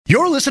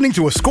You're listening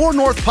to a Score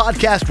North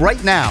podcast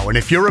right now, and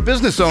if you're a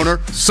business owner,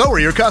 so are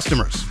your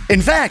customers.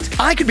 In fact,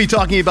 I could be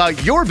talking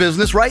about your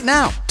business right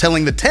now,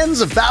 telling the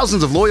tens of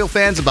thousands of loyal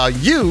fans about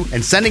you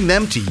and sending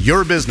them to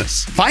your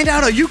business. Find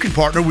out how you can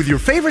partner with your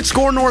favorite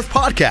Score North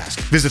podcast.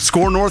 Visit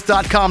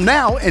scorenorth.com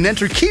now and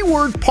enter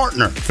keyword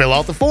partner. Fill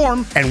out the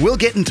form, and we'll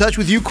get in touch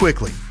with you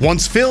quickly.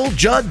 Once Phil,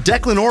 Judd,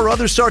 Declan, or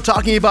others start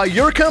talking about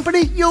your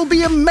company, you'll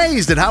be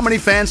amazed at how many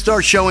fans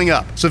start showing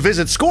up. So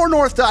visit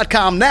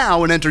scorenorth.com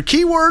now and enter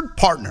keyword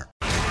partner.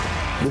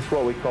 This is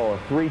what we call a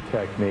three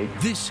technique.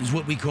 This is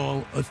what we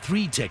call a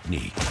three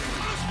technique.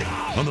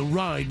 On the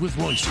ride with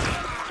Reusse.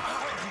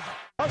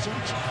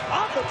 Cousins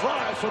on the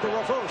drive for the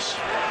reverse.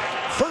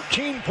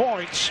 13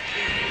 points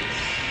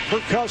for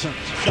Cousins.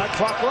 Shot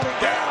clock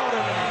running down,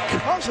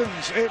 and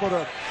Cousins able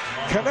to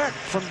connect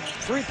from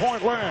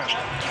three-point land.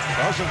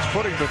 Cousins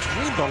putting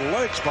between the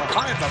legs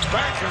behind the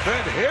back and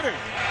then hitting.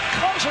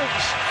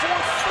 Cousins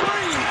for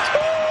three.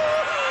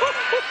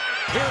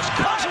 Here's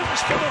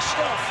Cousins to the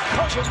stuff.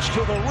 Cousins to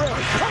the rim.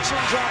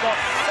 Cousins on the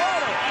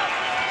follow.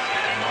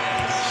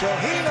 So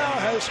he now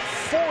has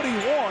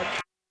 41.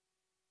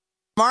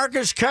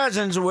 Marcus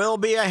Cousins will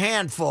be a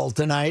handful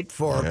tonight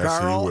for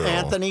Karl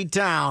Anthony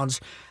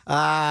Towns.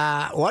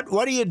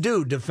 What do you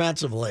do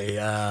defensively?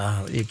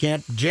 You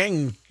can't.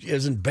 Jing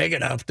isn't big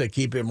enough to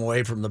keep him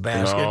away from the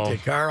basket. No.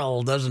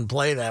 Karl doesn't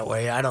play that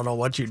way. I don't know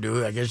what you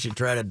do. I guess you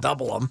try to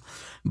double him.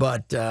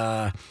 But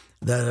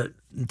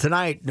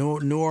tonight,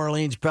 New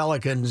Orleans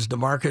Pelicans,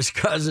 DeMarcus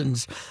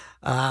Cousins,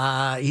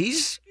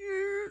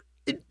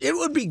 It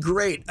would be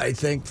great, I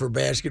think, for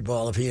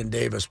basketball if he and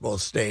Davis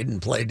both stayed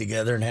and played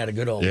together and had a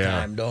good old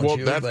time, don't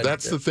you? Well,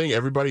 that's the thing.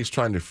 Everybody's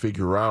trying to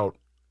figure out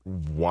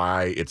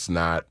why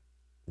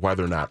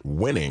they're not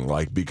winning.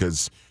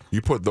 Because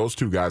you put those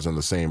two guys on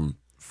the same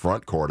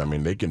front court, I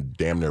mean, they can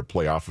damn near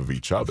play off of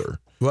each other.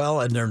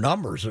 Well, and their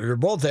numbers, they're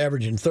both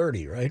averaging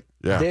 30, right?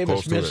 Yeah,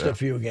 Davis missed a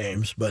few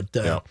games, but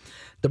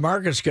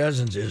DeMarcus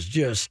Cousins is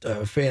just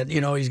a fan.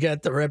 You know, he's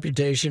got the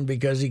reputation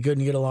because he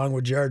couldn't get along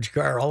with George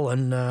Karl,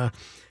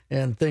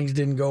 and things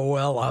didn't go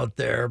well out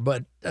there.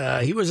 But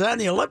he was on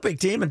the Olympic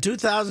team in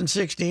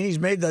 2016. He's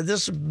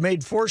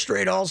made 4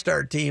 straight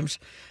All-Star teams,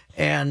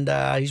 and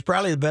he's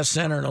probably the best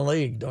center in the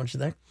league, don't you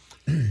think?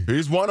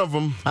 He's one of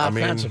them.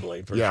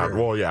 Offensively, for sure.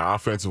 Well,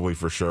 offensively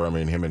for sure. I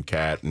mean, him and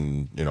Cat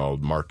and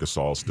Marc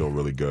Gasol's still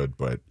really good,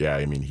 but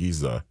I mean,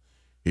 he's a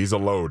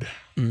load.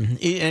 Mm-hmm.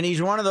 And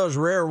he's one of those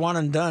rare one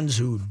and dones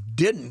who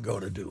didn't go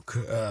to Duke.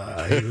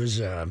 He was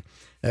a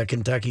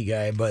Kentucky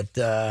guy, but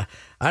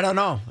I don't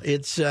know.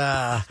 It's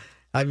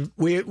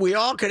we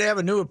all could have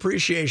a new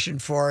appreciation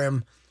for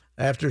him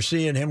after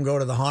seeing him go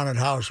to the haunted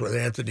house with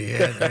Anthony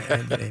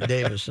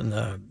Davis, and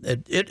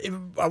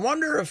I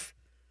wonder if.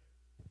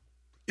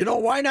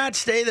 Why not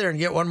stay there and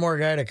get one more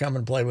guy to come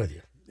and play with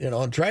you?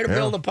 And try to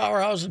build a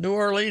powerhouse in New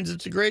Orleans.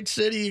 It's a great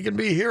city. You can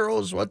be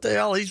heroes. What the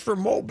hell? He's from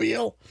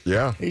Mobile.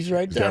 Yeah. He's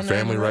right down there. He's got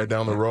family right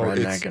down the road.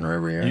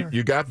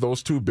 You got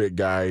those two big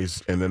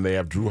guys, and then they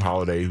have Drew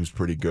Holiday, who's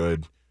pretty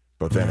good.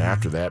 But then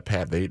after that,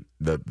 Pat,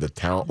 the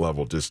talent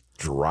level just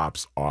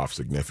drops off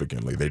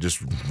significantly. They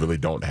just really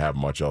don't have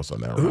much else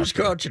on that roster. Who's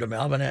coaching him?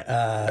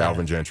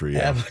 Alvin Gentry.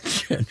 Yeah. Alvin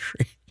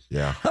Gentry.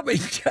 Yeah. How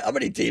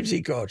many teams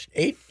he coached?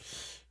 8?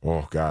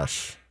 Oh,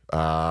 gosh.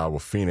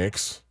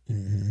 Phoenix,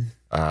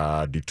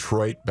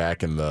 Detroit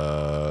back in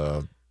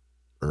the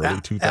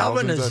early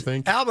 2000s, I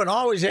think. Alvin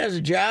always has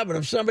a job, and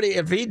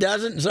if he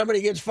doesn't and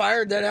somebody gets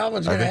fired, then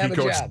Alvin's going to have a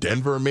job. I think he coached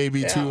Denver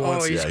maybe too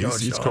once.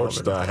 He's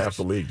coached half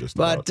the league just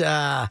about.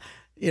 But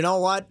you know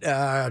what?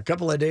 A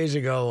couple of days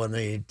ago when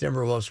the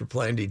Timberwolves were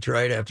playing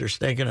Detroit after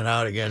stinking it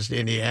out against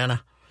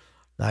Indiana,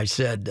 I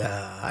said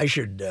I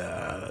should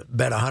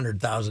bet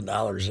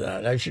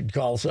 $100,000. I should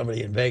call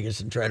somebody in Vegas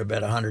and try to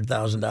bet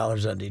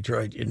 $100,000 on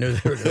Detroit. You knew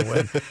they were going to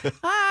win.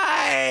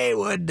 I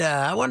would.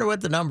 I wonder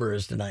what the number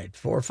is tonight.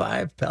 4 or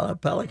 5.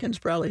 Pelicans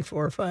probably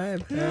 4 or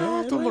 5. Yeah, I'll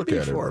have to look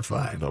at it. 4 or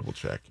 5. Double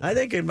check. I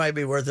think it might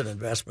be worth an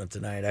investment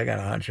tonight. I got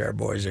a hunch our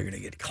boys are going to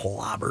get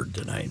clobbered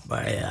tonight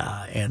by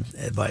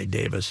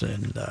Davis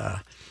and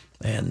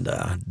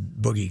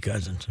Boogie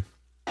Cousins.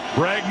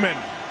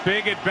 Bregman,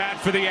 big at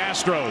bat for the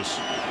Astros.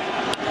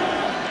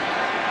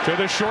 To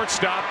the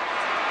shortstop,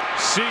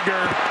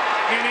 Seager,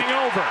 inning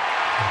over.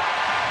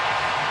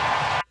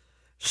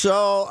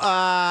 So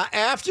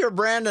after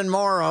Brandon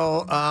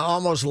Morrow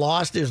almost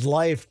lost his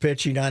life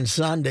pitching on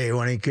Sunday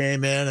when he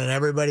came in, and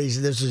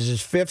this is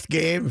his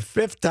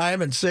 5th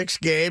time in 6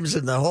 games,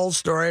 and the whole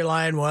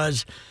storyline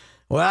was,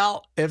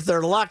 well, if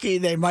they're lucky,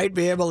 they might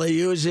be able to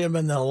use him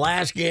in the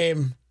last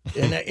game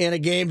in a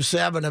game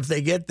 7 if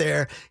they get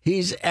there.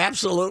 He's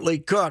absolutely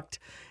cooked,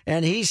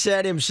 and he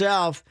said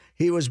himself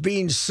he was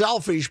being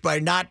selfish by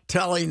not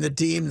telling the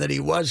team that he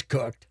was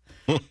cooked.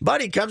 But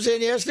he comes in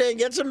yesterday and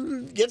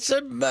gets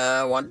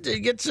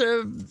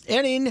an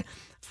inning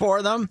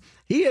for them.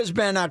 He has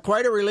been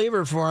quite a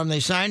reliever for them. They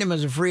signed him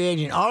as a free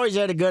agent. Always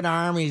had a good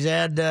arm. He's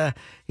had the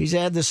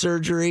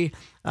surgery.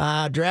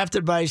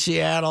 Drafted by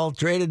Seattle,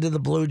 traded to the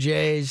Blue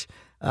Jays.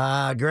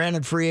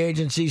 Granted free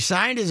agency.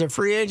 Signed as a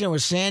free agent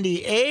with San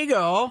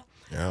Diego.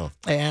 Yeah.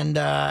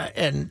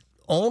 And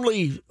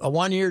only a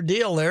one-year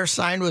deal there,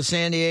 signed with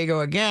San Diego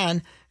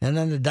again, and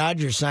then the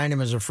Dodgers signed him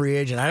as a free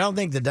agent. I don't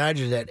think the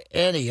Dodgers had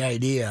any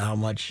idea how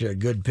much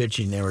good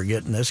pitching they were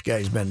getting. This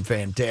guy's been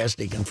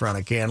fantastic in front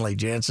of Kenley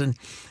Jansen.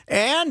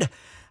 And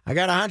I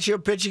got a hunch he'll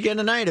pitch again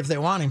tonight if they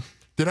want him.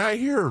 Did I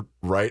hear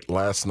right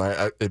last night?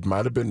 I think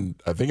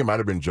it might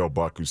have been Joe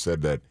Buck who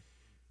said that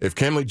if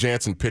Kenley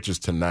Jansen pitches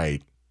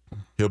tonight,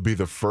 he'll be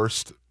the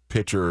first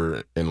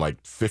pitcher in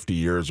like 50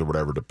 years or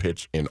whatever to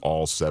pitch in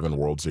all 7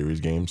 World Series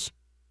games.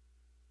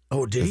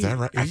 Oh, did Is that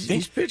right?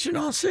 He's pitching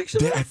all 6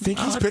 of them? I think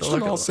he's pitched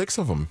in all 6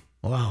 of them.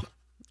 Wow.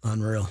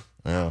 Unreal.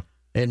 Yeah.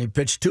 And he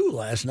pitched 2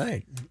 last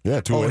night.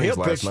 Yeah, 2 innings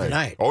last night.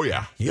 Tonight. Oh,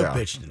 yeah. He'll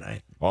pitch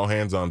tonight. All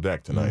hands on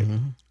deck tonight.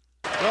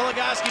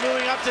 Goligoski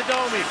moving up to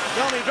Domi.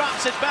 Domi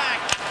drops it back.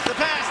 The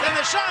pass, then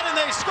the shot, and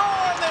they score,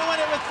 and they win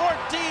it with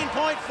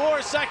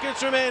 14.4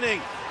 seconds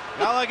remaining.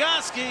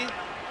 Goligoski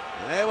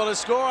able to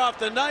score off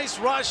the nice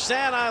rush.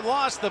 Sanheim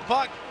lost the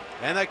puck,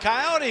 and the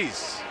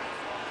Coyotes.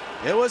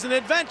 It was an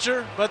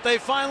adventure, but they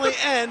finally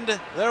end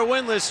their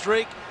winless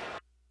streak.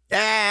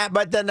 Yeah,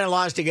 but then they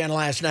lost again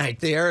last night.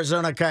 The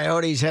Arizona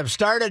Coyotes have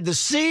started the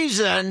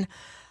season.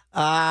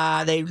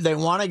 They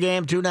won a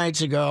game 2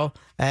 nights ago.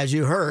 As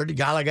you heard,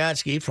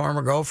 Goligoski,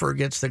 former Gopher,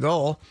 gets the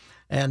goal,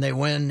 and they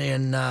win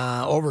in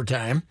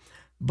overtime.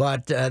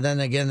 But then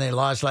again, they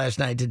lost last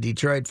night to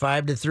Detroit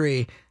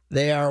 5-3.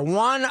 They are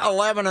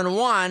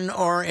 1-11-1,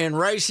 or in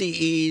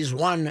Reusse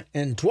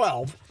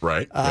 1-12.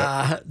 Right.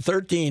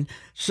 13.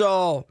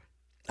 So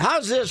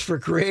how's this for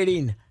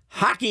creating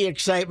hockey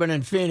excitement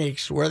in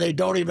Phoenix where they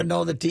don't even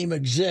know the team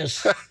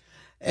exists,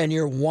 and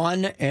you're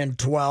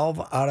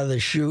 1-12 out of the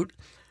chute?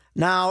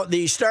 Now,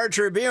 the Star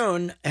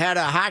Tribune had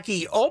a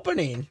hockey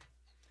opening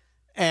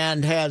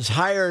and has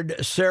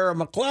hired Sarah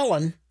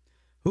McClellan,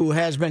 who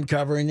has been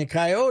covering the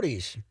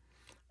Coyotes.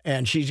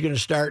 And she's going to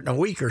start in a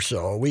week or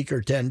so, a week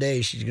or 10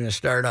 days. She's going to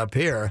start up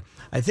here.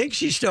 I think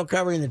she's still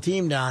covering the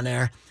team down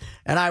there.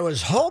 And I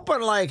was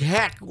hoping like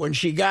heck when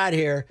she got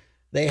here,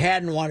 they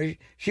hadn't won.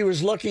 She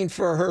was looking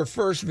for her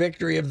first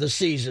victory of the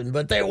season,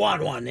 but they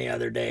won one the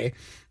other day.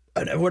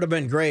 And it would have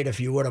been great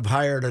if you would have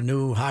hired a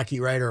new hockey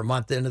writer a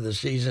month into the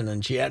season,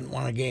 and she hadn't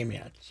won a game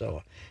yet,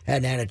 so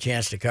hadn't had a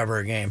chance to cover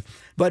a game.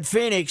 But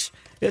Phoenix,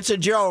 it's a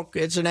joke.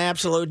 It's an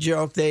absolute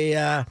joke.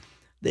 They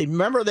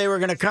remember they were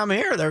going to come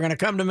here. They were going to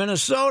come to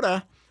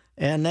Minnesota,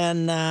 and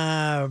then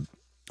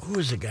who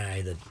was the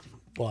guy that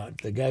bought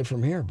the guy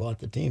from here bought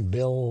the team?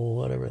 Bill,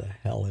 whatever the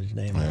hell his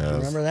name is. Do you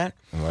remember that?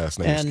 Last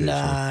name.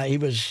 And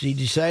he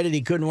decided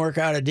he couldn't work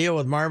out a deal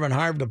with Marvin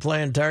Harv to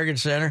play in Target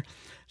Center.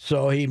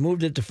 So he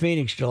moved it to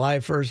Phoenix July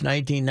 1st,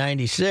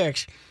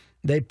 1996.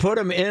 They put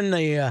him in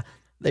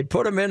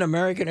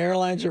American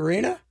Airlines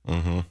Arena,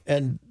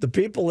 and the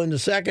people in the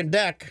second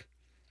deck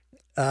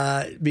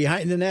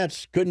behind the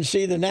nets couldn't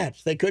see the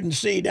nets. They couldn't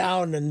see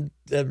down and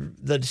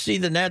see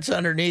the nets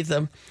underneath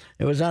them.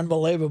 It was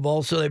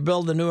unbelievable. So they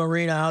built a new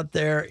arena out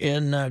there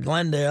in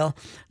Glendale.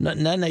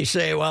 And then they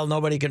say, well,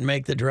 nobody can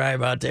make the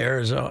drive out to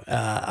Arizona,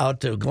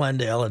 out to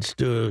Glendale.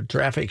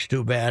 Traffic's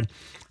too bad.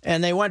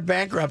 And they went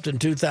bankrupt in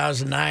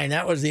 2009.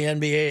 That was the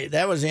NBA.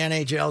 That was the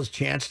NHL's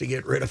chance to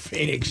get rid of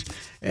Phoenix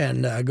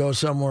and go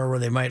somewhere where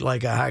they might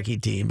like a hockey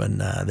team,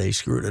 and they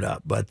screwed it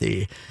up. But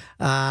the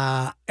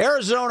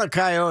Arizona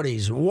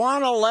Coyotes,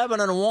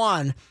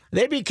 1-11-1.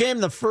 They became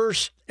the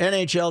first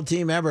NHL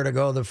team ever to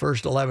go the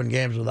first 11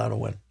 games without a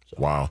win. So.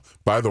 Wow.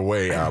 By the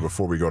way,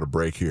 before we go to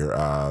break here,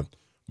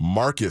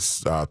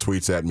 Marcus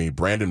tweets at me,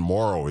 Brandon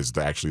Morrow is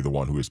actually the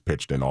one who has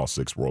pitched in all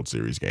 6 World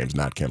Series games,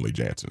 not Kenley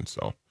Jansen.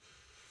 So.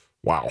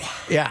 Wow.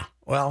 Yeah,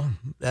 well,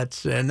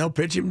 that's and they'll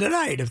pitch him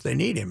tonight if they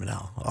need him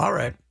now. All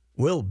right,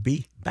 we'll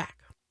be back.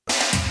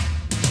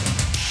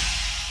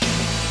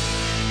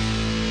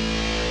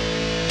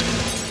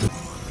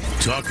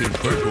 Talking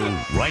Purple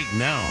right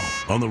now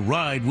on the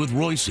Ride with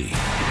Reusse.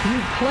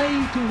 You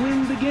play to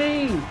win the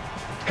game.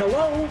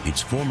 Hello?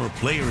 It's former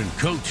player and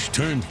coach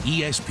turned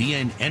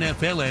ESPN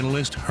NFL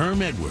analyst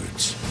Herm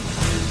Edwards.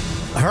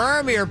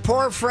 Herm, your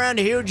poor friend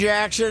Hugh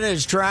Jackson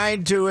is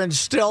trying to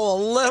instill a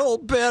little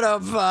bit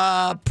of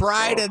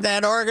pride in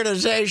that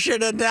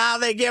organization, and now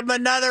they give him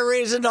another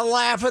reason to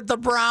laugh at the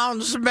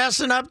Browns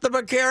messing up the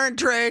McCarron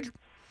trade.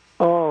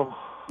 Oh,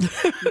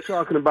 you're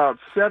talking about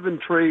 7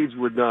 trades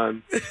were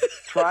done.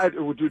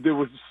 There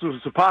was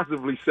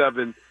supposedly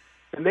 7,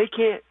 and they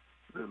can't.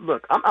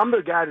 Look, I'm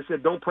the guy that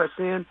said don't press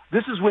in.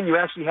 This is when you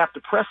actually have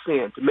to press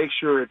in to make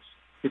sure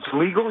it's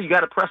legal. You got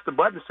to press the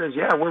button that says,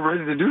 yeah, we're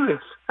ready to do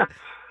this.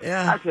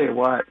 Yeah. I tell you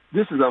what,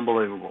 this is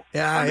unbelievable.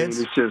 Yeah,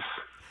 it's just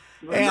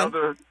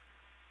another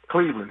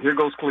Cleveland. Here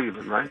goes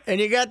Cleveland, right?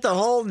 And you got the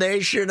whole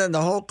nation and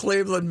the whole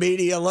Cleveland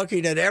media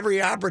looking at every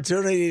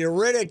opportunity to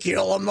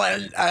ridicule them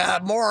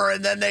more,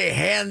 and then they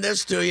hand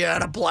this to you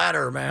on a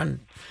platter, man.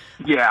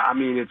 Yeah, I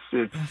mean,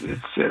 it's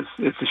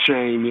a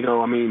shame. You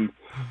know, I mean,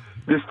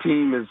 this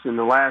team is in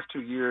the last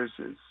 2 years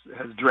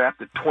has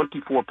drafted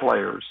 24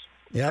 players.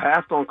 Yep.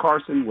 Passed on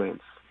Carson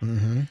Wentz.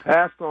 Mm-hmm.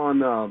 Passed on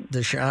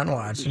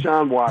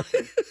Deshaun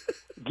Watson.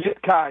 Get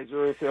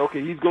Kaiser and say,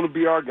 okay, he's going to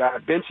be our guy.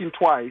 Bench him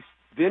twice.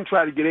 then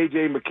try to get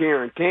A.J.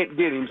 McCarron. Can't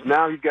get him. So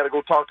now he's got to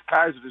go talk to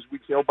Kaiser this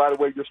week. Say, oh, by the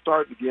way, you're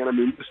starting again. I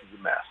mean, this is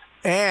a mess.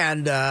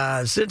 And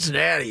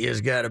Cincinnati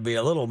has got to be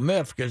a little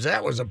miffed because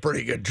that was a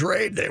pretty good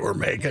trade they were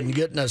making,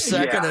 getting a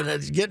second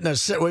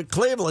with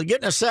Cleveland,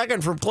 getting a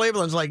second from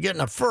Cleveland's like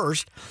getting a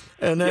first,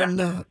 and then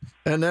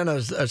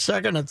a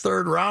second and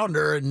third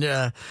rounder, and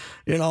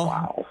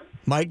wow.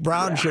 Mike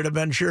Brown should have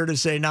been sure to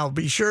say, now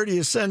be sure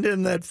to send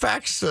in that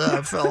fax,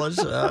 fellas.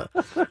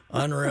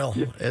 Unreal.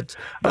 Yeah. It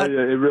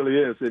really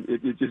is.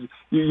 It just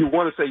you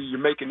want to say you're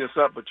making this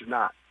up, but you're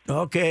not.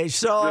 Okay,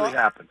 so it really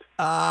happened.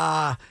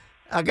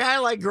 A guy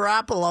like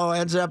Garoppolo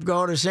ends up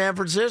going to San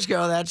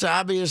Francisco. That's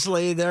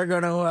obviously they're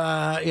going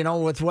to,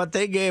 with what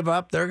they gave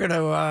up, they're going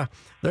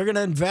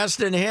to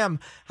invest in him.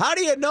 How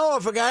do you know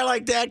if a guy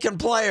like that can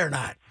play or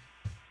not?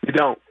 You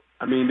don't.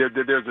 I mean,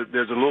 there's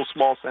a little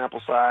small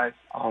sample size.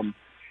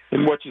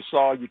 And what you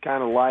saw, you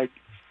kind of like.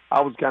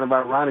 I was kind of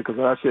ironic because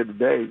I said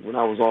today when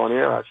I was on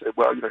air, I said,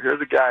 well,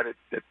 here's a guy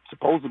that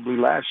supposedly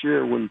last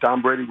year when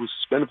Tom Brady was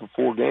suspended for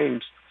 4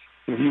 games,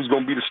 and he was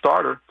going to be the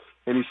starter.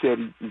 And he said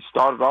he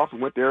started off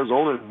and went to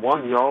Arizona and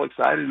won. You're all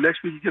excited. And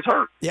next week he gets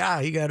hurt.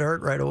 Yeah, he got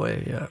hurt right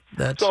away. Yeah,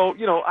 So,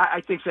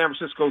 I think San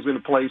Francisco's in a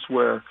place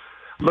where,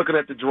 looking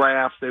at the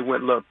draft, they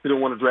went, look, we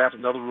don't want to draft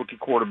another rookie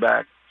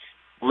quarterback.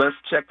 Let's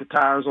check the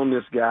tires on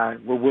this guy.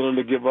 We're willing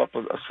to give up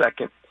a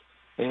second.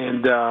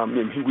 And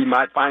we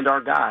might find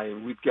our guy.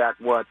 We've got,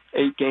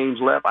 8 games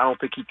left. I don't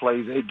think he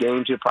plays 8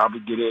 games. He'll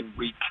probably get in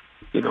week,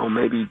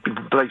 maybe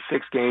play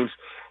 6 games.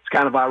 It's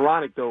kind of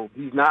ironic, though.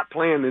 He's not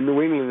playing in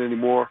New England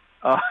anymore.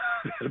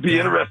 It'll be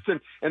interesting.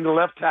 And the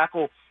left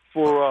tackle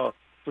for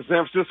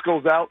San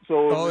Francisco's out,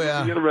 so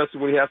it'll be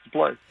interesting when he has to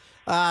play.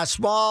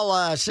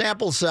 Small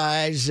sample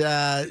size.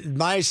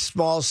 My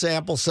small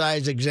sample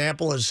size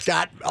example is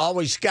Scott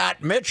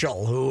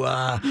Mitchell, who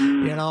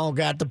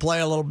got to play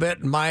a little bit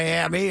in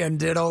Miami and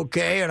did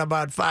okay in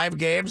about 5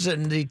 games,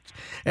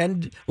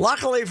 and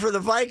luckily for the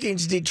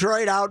Vikings,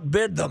 Detroit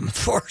outbid them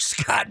for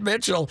Scott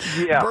Mitchell.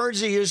 Yeah.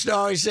 Burnsy used to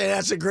always say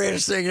that's the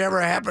greatest thing that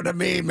ever happened to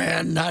me,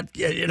 man. Not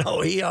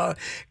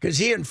because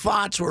he and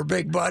Fonts were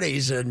big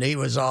buddies, and he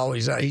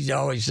always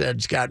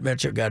said Scott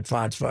Mitchell got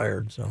Fonts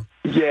fired. So.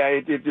 Yeah,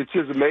 it's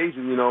just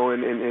amazing,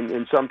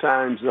 and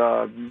sometimes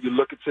you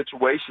look at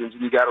situations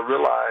and you got to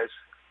realize,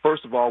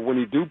 first of all, when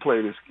you do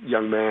play this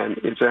young man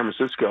in San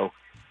Francisco,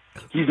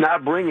 he's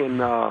not bringing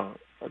the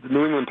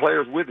New England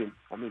players with him.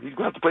 I mean, he's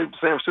going to have to play with the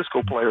San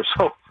Francisco players,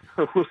 so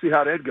we'll see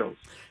how that goes.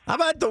 How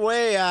about the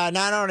way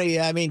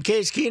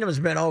Case Keenum's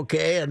been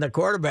okay and the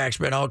quarterback's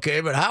been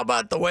okay, but how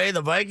about the way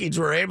the Vikings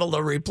were able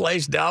to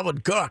replace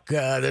Dalvin Cook?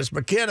 This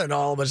McKinnon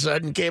all of a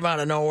sudden came out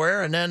of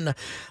nowhere, and then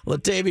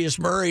Latavius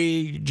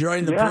Murray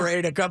joined the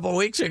parade a couple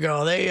weeks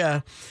ago.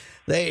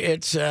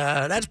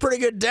 That's pretty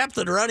good depth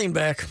at running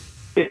back.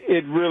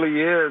 It really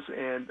is,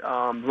 and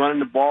running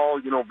the ball,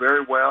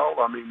 very well.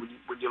 I mean,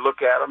 when you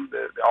look at them,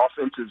 the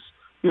offense is,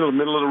 the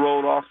middle of the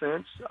road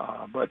offense,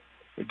 but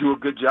they do a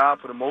good job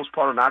for the most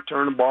part of not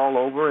turning the ball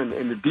over, and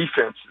the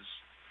defense is,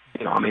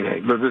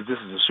 this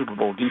is a Super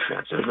Bowl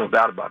defense. There's no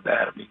doubt about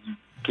that. I mean, you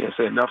can't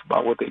say enough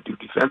about what they do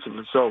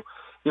defensively. So,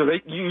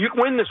 you can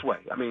win this way.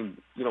 I mean,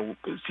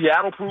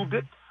 Seattle proved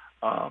it.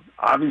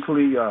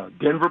 Obviously,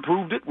 Denver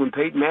proved it when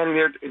Peyton Manning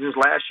there in his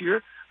last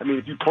year. I mean,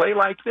 if you play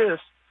like this,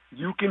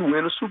 you can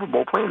win a Super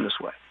Bowl playing this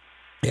way.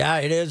 Yeah,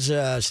 it is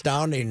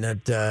astounding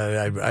that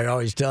I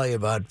always tell you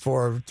about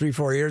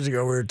 3-4 years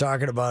ago we were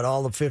talking about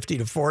all the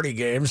 50-40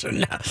 games,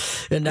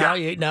 and now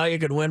you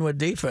can win with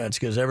defense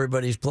because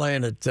everybody's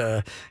playing it.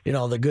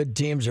 The good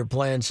teams are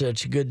playing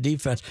such good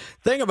defense.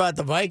 Thing about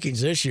the Vikings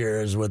this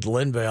year is with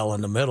Linval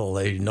in the middle,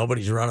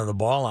 nobody's running the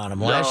ball on them.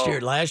 No.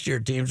 Last year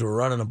teams were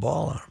running the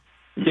ball on them.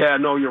 Yeah,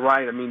 no, you're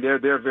right. I mean, they're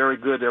very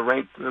good. They're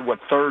ranked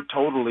 3rd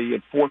totally,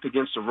 and 4th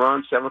against the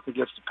run, 7th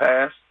against the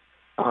pass.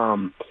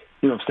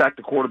 Sacked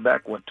the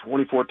quarterback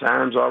 24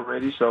 times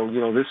already. So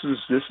this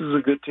is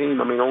a good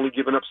team. I mean, only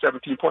giving up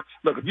 17 points.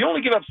 Look, if you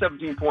only give up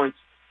 17 points,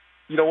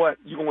 you know what?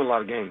 You're gonna win a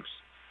lot of games.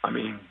 I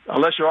mean,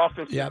 unless your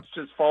offense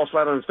just falls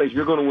flat on its face,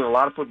 you're going to win a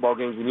lot of football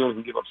games when you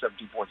only give up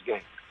 17 points a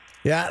game.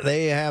 Yeah,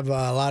 they have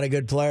a lot of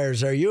good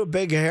players. Are you a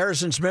big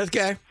Harrison Smith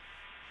guy?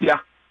 Yeah,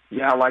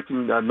 I like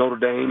him Notre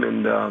Dame,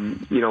 and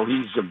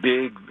he's a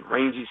big,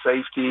 rangy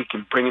safety.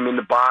 Can bring him in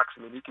the box.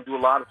 I mean, he can do a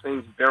lot of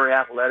things. Very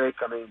athletic.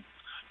 I mean.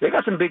 They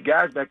got some big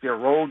guys back there.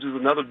 Rhodes is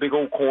another big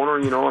old corner,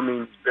 it's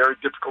very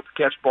difficult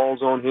to catch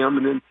balls on him.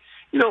 And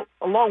then,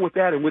 along with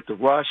that and with the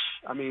rush,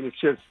 I mean, it's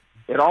just,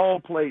 it all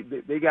play.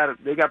 They got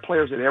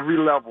players at every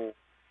level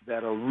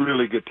that are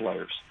really good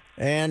players.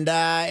 And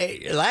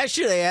last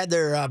year they had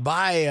their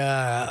bye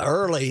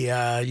early.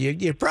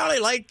 You probably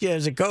like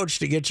as a coach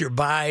to get your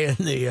bye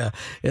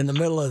in the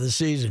middle of the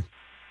season.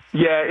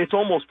 Yeah, it's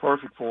almost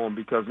perfect for them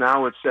because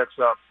now it sets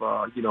up.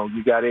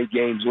 You got 8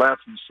 games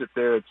left. You sit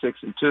there at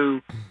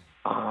 6-2.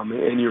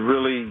 And you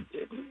really,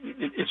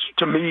 it's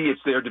to me,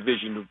 it's their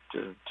division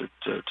to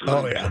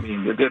oh, yeah. I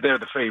mean, they're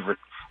the favorite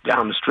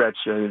down the stretch.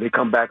 They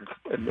come back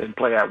and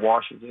play at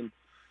Washington.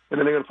 and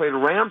then they're going to play the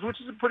Rams,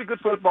 which is a pretty good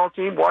football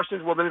team.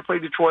 Washington, well, then they play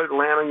Detroit,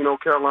 Atlanta,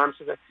 Carolina.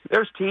 So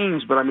there's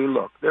teams, but I mean,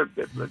 look,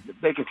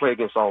 they can play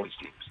against all these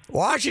teams.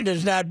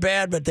 Washington's not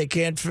bad, but they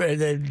can't.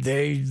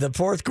 The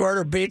fourth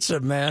quarter beats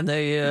them, man.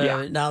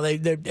 Now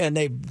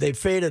they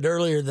faded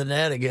earlier than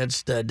that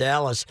against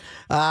Dallas.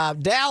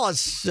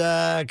 Dallas,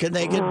 can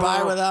they get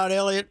by without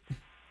Elliott?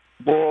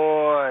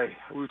 Boy,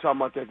 we were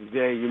talking about that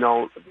today.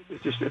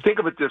 Just think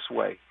of it this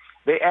way: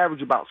 they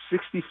average about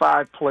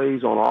 65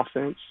 plays on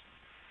offense.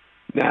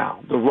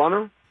 Now, the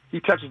runner, he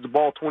touches the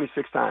ball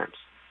 26 times.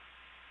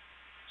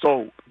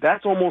 So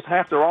that's almost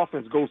half their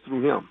offense goes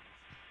through him.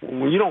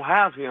 When you don't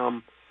have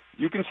him,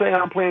 you can say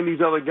I'm playing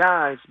these other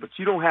guys, but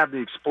you don't have the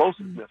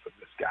explosiveness of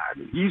this guy. I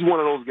mean, he's one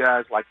of those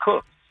guys like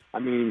Cook. I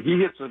mean, he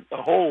hits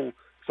a hole.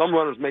 Some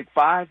runners make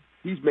 5.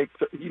 He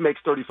makes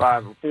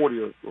 35 or 40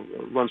 or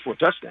runs for a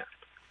touchdown.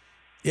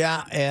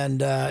 Yeah, and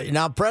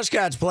now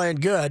Prescott's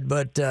playing good,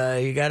 but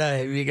you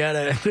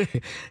gotta,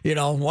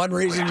 one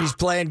reason he's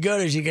playing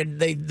good is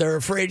they're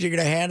afraid you're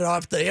gonna hand it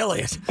off to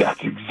Elliott. That's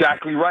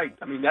exactly right.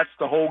 I mean, that's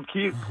the whole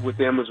key with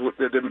them is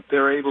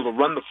they're able to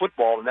run the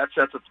football, and that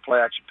sets up the play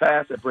action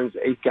pass. That brings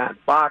the 8 guy in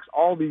the box.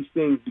 All these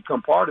things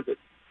become part of it,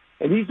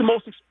 and he's the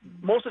most of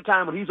the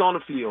time when he's on the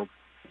field,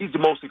 he's the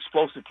most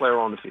explosive player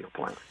on the field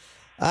playing.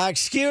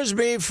 Excuse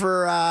me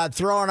for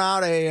throwing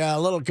out a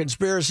little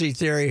conspiracy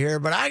theory here,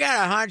 but I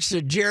got a hunch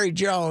that Jerry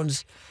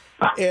Jones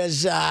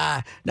is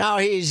now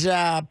he's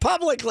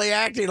publicly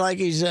acting like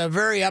he's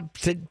very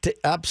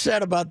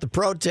upset about the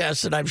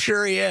protests, and I'm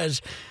sure he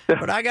is.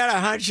 But I got a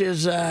hunch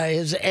his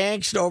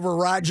angst over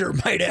Roger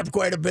might have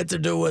quite a bit to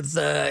do with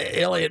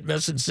Elliott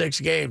missing 6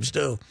 games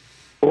too.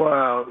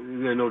 Well,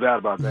 there's no doubt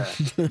about that.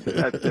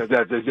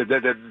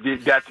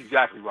 That's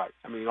exactly right.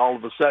 I mean, all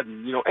of a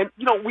sudden,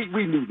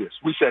 we knew this.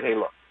 We said, hey,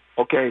 look,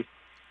 okay,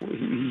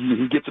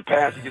 he gets a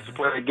pass, he gets a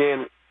play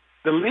again.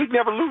 The league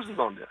never loses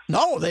on this.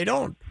 No, they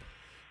don't.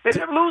 They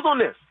never lose on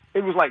this.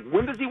 It was like,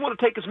 when does he want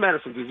to take his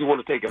medicine? Does he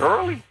want to take it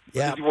early?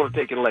 Yeah. Does he want to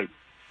take it late?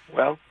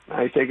 Well,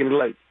 now he's taking it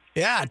late.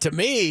 Yeah, to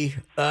me,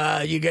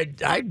 I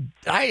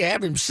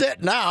have him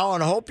sit now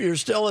and hope you're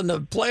still in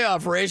the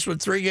playoff race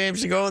with 3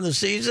 games to go in the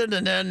season,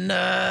 and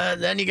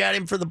then you got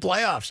him for the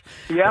playoffs.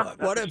 Yeah,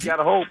 what if you got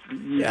to hope?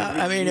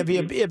 I mean,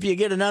 if you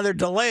get another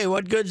delay,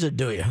 what good's it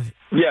do you?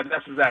 Yeah,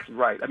 that's exactly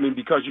right. I mean,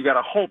 because you got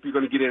to hope you're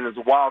going to get in as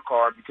a wild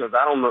card, because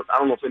I don't know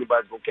if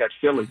anybody's going to catch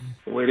Philly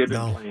the way they've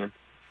been playing.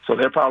 So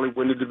they'll probably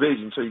win the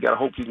division. So you got to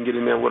hope you can get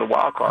in there with a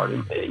wild card,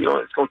 and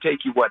it's going to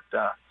take you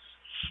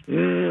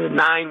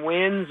 9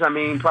 wins. I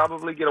mean,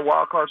 probably get a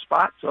wild card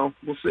spot. So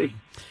we'll see.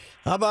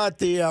 How about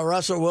the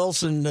Russell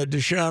Wilson,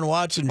 Deshaun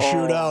Watson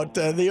shootout?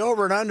 The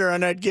over and under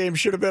on that game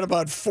should have been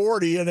about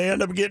 40, and they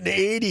end up getting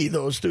 80.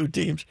 Those two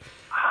teams.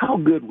 How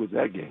good was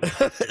that game?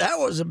 That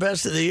was the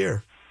best of the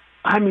year.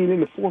 I mean, in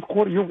the fourth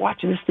quarter, you're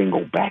watching this thing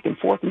go back and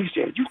forth, and you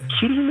say, "Are you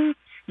kidding me?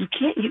 You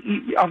can't.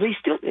 Are they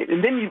still?"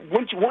 And then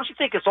once you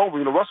think it's over,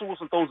 Russell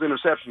Wilson throws the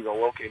interception. You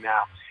go, "Okay,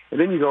 now." And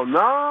then you go,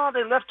 "No,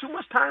 they left too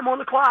much time on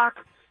the clock."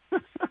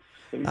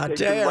 And I'll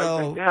tell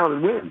you, back down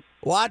and win.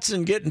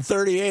 Watson getting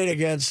 38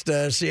 against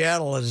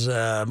Seattle is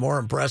more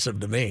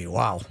impressive to me.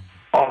 Wow.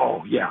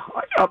 Oh yeah,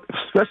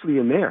 especially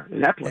in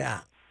that place.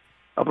 Yeah.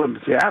 Up in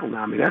Seattle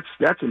now. I mean,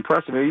 that's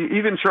impressive.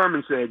 Even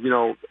Sherman said,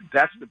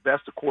 that's the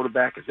best a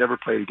quarterback has ever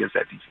played against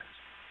that defense.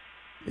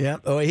 Yeah.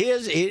 Oh, he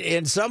is.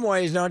 In some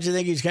ways, don't you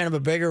think he's kind of a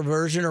bigger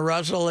version of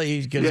Russell?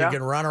 Because he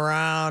can run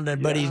around,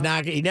 but he's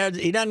not. He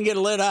doesn't get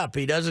lit up.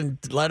 He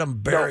doesn't let him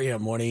bury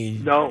him when he.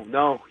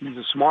 No. He's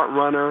a smart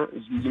runner.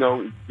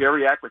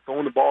 Very accurate,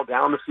 throwing the ball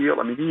down the field.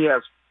 I mean, he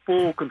has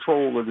full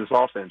control of this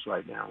offense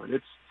right now,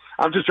 and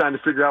I'm just trying to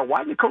figure out why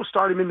didn't the coach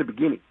start him in the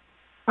beginning.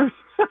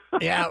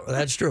 Yeah,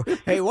 that's true.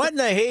 Hey, what in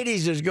the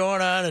Hades is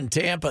going on in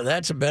Tampa?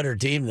 That's a better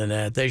team than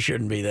that. They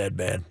shouldn't be that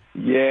bad.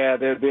 Yeah,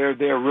 they're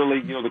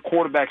really, the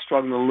quarterback's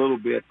struggling a little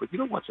bit. But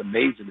what's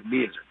amazing to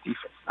me is their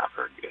defense is not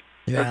very good.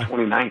 Yeah. They're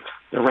 29th.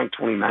 They're ranked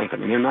 29th. I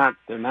mean,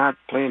 they're not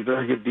playing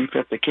very good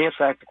defense. They can't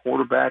sack the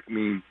quarterback. I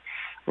mean,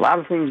 a lot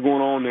of things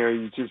going on there.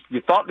 You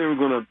thought they were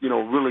going to,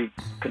 really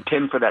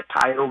contend for that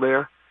title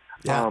there.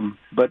 Yeah.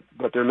 But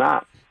they're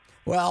not.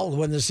 Well,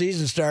 when the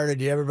season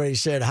started, everybody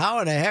said, how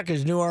in the heck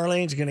is New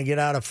Orleans going to get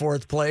out of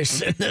 4th place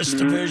in this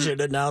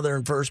division? And now they're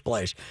in 1st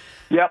place.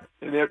 Yep,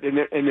 and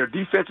their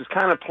defense is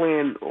kind of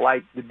playing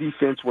like the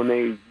defense when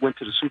they went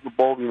to the Super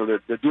Bowl.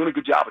 They're doing a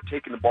good job of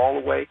taking the ball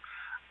away.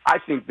 I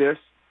think it's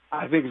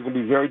going to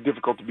be very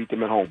difficult to beat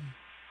them at home.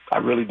 I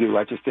really do.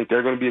 I just think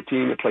they're going to be a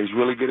team that plays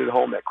really good at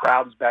home. That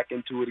crowd is back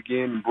into it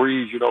again. And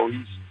Breeze, he's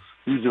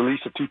at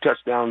least a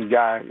 2-touchdown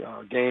guy,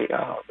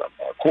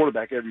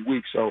 quarterback every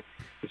week. So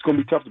it's going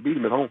to be tough to beat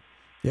him at home.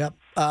 Yep,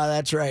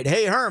 that's right.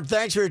 Hey, Herm,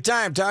 thanks for your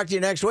time. Talk to you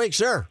next week,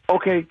 sir.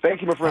 Okay,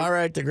 thank you, my friend. All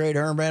right, the great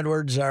Herm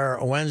Edwards,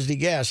 our Wednesday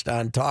guest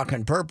on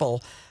Talkin'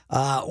 Purple.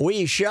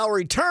 We shall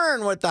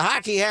return with the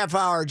Hockey Half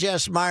Hour.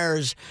 Jess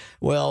Myers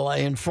will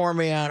inform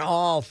me on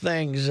all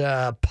things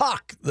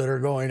puck that are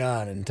going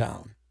on in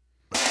town.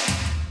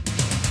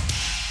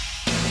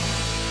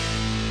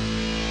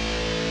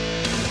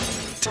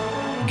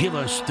 Give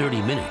us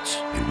 30 minutes,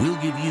 and we'll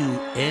give you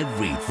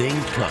everything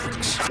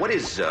Cubs. What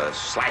is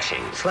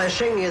slashing?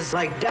 Slashing is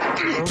like that.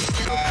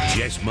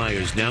 Jess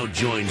Myers now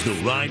joins the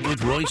Ride with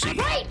Reusse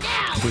Right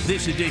now! for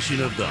this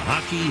edition of the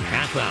Hockey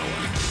Half Hour.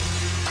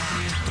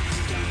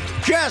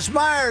 Jess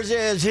Myers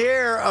is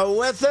here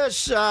with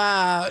us.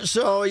 I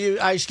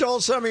stole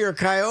some of your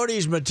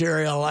Coyotes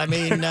material. I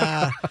mean,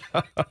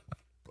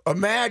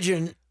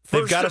 imagine.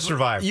 They've got to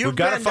survive. We've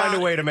got to find a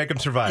way to make them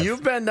survive.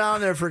 You've been down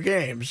there for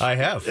games. I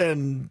have.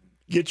 And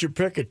get your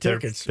pick of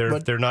tickets.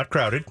 They're not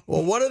crowded.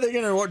 Well, what are they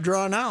going to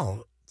draw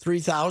now?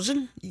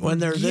 3,000 when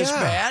they're this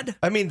bad?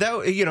 I mean,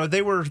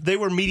 they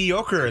were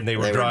mediocre and they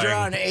were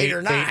drawing 8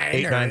 or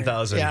 9.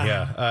 9,000.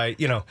 Yeah.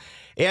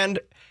 And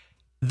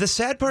the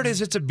sad part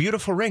is it's a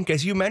beautiful rink,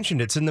 as you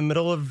mentioned. It's in the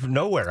middle of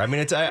nowhere. I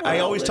mean, I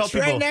always tell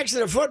people right next to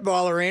the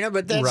football arena,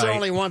 but that's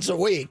only once a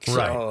week.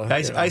 So,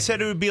 right. I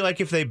said it would be like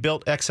if they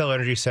built XL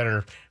Energy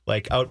Center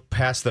like out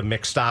past the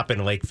McStop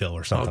in Lakeville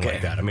or something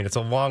like that. I mean, it's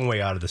a long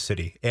way out of the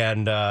city.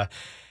 And, I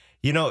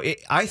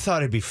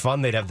thought it'd be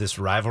fun. They'd have this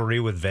rivalry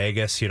with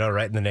Vegas,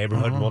 right in the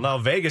neighborhood. Well, now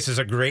Vegas is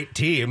a great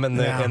team, and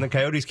the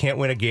Coyotes can't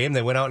win a game.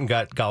 They went out and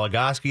got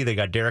Goligoski. They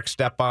got Derek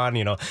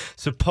Stepan,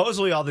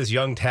 supposedly all this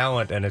young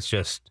talent, and it's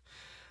just...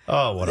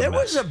 Oh, what a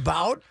mess.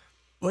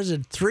 Was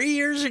it 3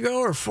 years ago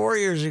or 4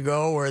 years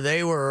ago where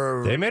they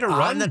made a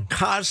run on the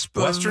cusp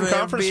Western of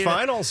Conference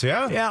Finals,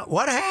 Yeah,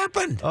 what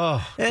happened?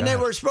 Oh, and God. They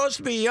were supposed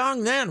to be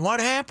young then. What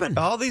happened?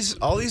 All these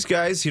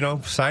guys,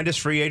 signed as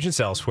free agents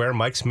elsewhere.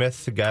 Mike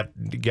Smith got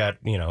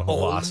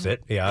lost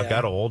it. Yeah,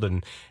 got old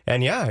and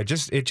it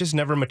just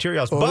never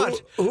materialized. Well,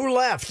 but who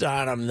left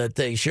on them that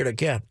they should have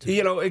kept?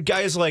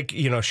 Guys like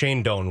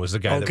Shane Doan was the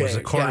guy that was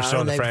the cornerstone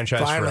of the franchise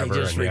finally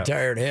forever. Just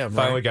retired him.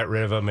 Finally got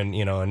rid of him,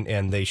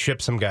 and they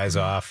shipped some guys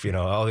off.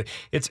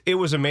 It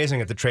was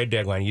amazing at the trade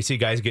deadline. You see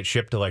guys get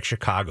shipped to like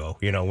Chicago,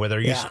 where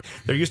they're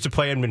used to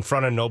playing in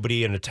front of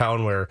nobody in a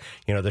town where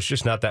there's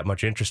just not that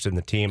much interest in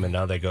the team, and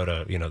now they go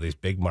to these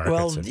big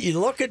markets. Well, you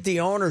look at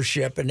the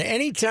ownership, and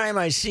anytime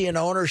I see an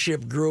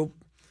ownership group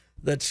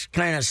that's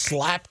kind of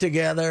slapped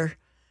together,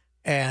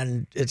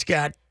 and it's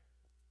got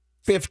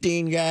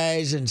 15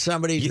 guys and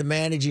somebody's the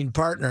managing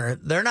partner,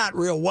 they're not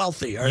real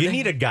wealthy, are they? You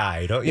need a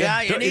guy, don't you?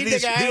 Yeah, you need the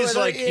guy with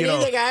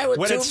the guy with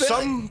when $2 it's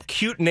billion. some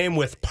cute name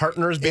with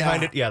partners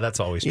behind it, that's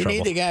always trouble. You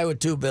need the guy with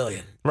 $2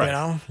 billion.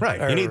 Right.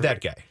 Right. You need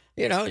that guy.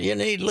 You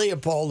need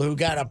Leopold who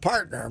got a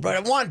partner,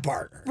 but one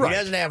partner. Right. He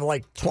doesn't have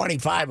like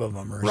 25 of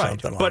them or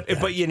something like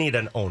that. But you need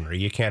an owner.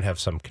 You can't have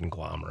some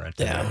conglomerate.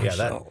 That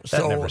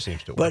never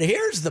seems to work. But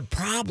here's the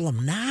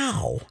problem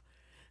now.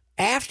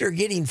 After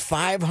getting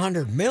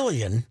 $500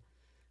 million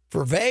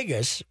for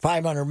Vegas,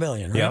 $500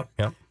 million, right?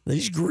 Yeah.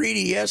 These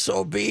greedy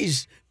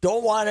SOBs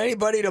don't want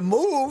anybody to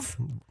move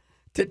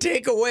to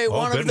take away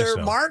one of their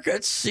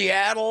markets,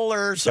 Seattle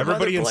or some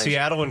Everybody other in place.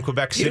 Seattle and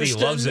Quebec City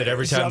Houston loves it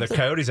every time the something.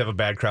 Coyotes have a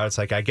bad crowd. It's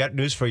like, I got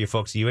news for you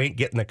folks. You ain't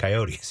getting the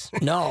Coyotes.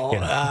 No,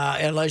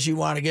 unless you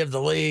want to give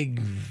the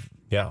league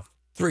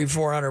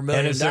 $300-400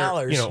 million. And is there,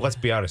 let's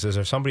be honest, is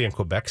there somebody in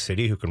Quebec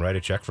City who can write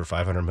a check for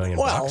 $500 million?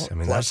 Well, I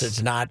mean, plus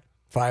it's not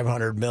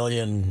 $500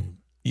 million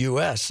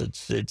US.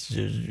 It's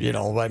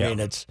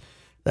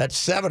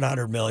that's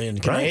 $700 million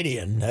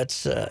Canadian. Right.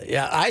 That's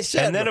I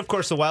said. And then of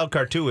course the wild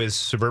card too is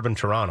suburban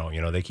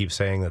Toronto. They keep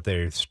saying that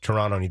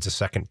Toronto needs a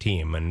second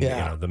team, and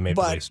the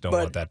Maple Leafs don't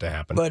want that to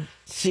happen. But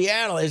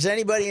Seattle, is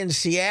anybody in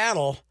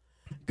Seattle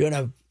going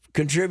to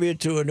contribute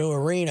to a new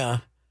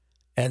arena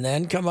and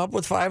then come up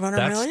with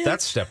 $500 million?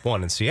 That's step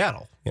one in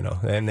Seattle.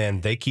 And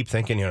then they keep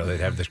thinking, they'd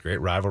have this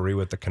great rivalry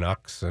with the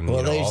Canucks and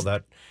all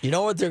that. You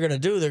know what they're going to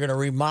do? They're going to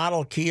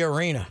remodel Key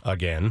Arena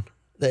again.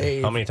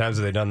 How many times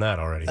have they done that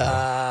already?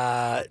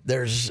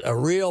 There's a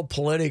real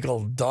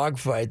political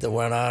dogfight that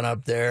went on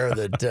up there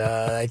that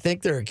I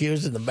think they're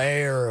accusing the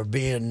mayor of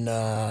being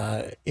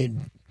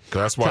in.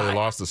 That's why they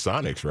lost the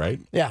Sonics,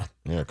 right? Yeah.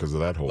 Yeah, because of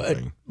that whole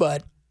thing.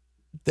 But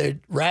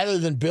rather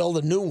than build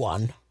a new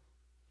one,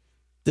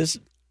 this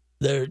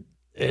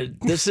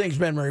thing's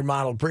been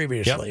remodeled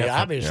previously,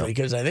 obviously,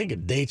 because I think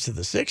it dates to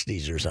the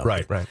 60s or something.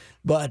 Right.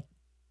 But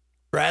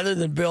rather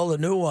than build a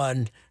new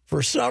one,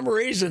 for some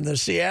reason, the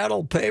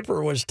Seattle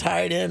paper was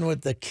tied in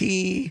with the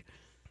Key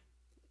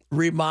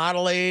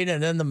remodeling,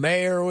 and then the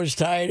mayor was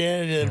tied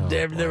in. And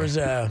there was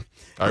a.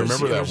 I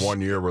remember that one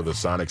year where the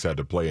Sonics had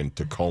to play in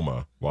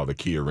Tacoma while the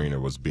Key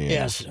Arena was being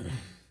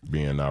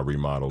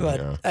remodeled. But,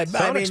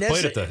 Sonics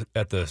played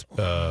at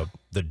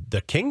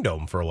the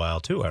Kingdom for a while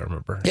too. I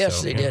remember.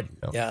 Yes, they did.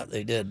 Yeah,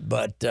 they did.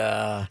 But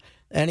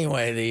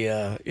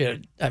anyway,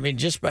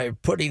 just by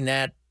putting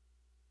that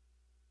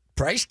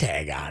price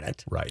tag on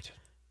it, right?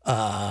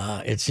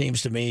 It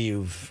seems to me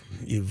you've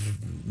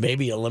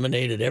maybe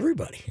eliminated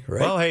everybody,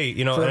 right? Well, hey,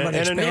 from an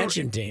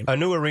expansion team. A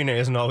new arena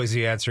isn't always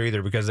the answer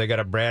either, because they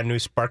got a brand new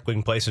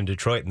sparkling place in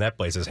Detroit, and that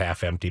place is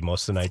half empty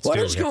most of the nights. What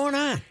is going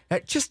on?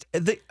 The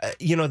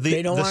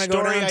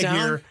story I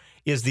hear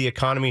is the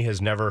economy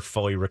has never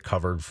fully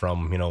recovered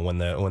from when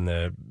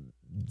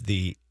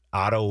the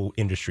auto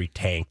industry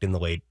tanked in the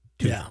late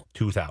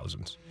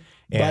 2000s.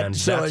 And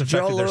so that's has Joe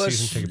affected their Lewis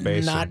season ticket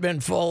base. not been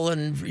full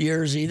in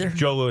years either?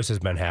 Joe Lewis has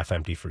been half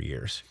empty for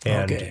years.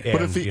 And, Okay.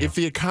 But if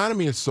the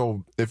economy if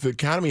the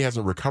economy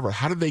hasn't recovered,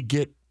 how did they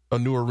get a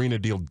new arena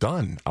deal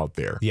done out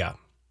there? Yeah,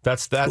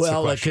 that's the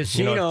Well, the question.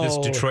 casino- this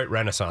Detroit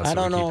Renaissance I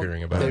don't that we know. keep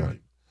hearing about.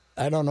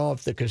 I don't know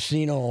if the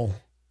casino,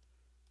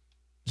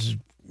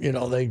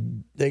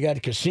 they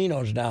got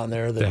casinos down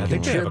there that I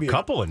think they have a contribute.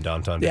 couple in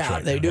downtown Detroit. Yeah,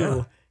 they now.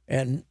 do.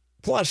 And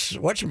plus,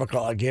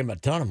 whatchamacallit gave him a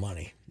ton of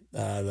money.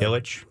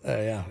 Illich?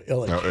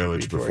 Illich. No,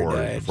 Illich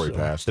before he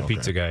passed. The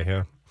pizza guy,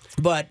 yeah.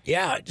 But,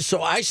 yeah,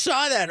 so I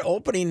saw that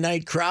opening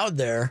night crowd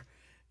there,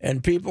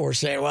 and people were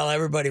saying, well,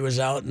 everybody was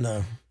out in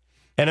the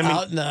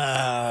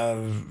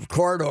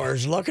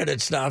corridors looking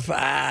at stuff.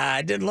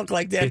 It didn't look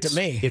like that to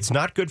me. It's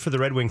not good for the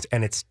Red Wings,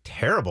 and it's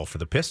terrible for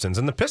the Pistons.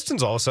 And the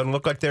Pistons all of a sudden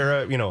look like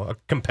they're a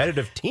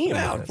competitive team.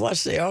 Well,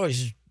 plus they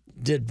always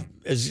did,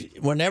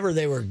 whenever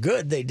they were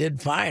good, they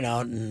did fine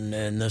out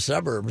in the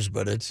suburbs.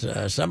 But it's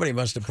somebody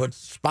must have put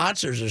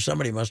sponsors or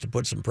somebody must have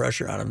put some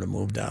pressure on them to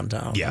move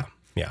downtown. Yeah.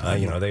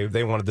 Yeah,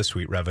 they wanted the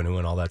suite revenue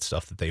and all that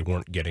stuff that they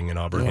weren't getting in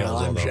Auburn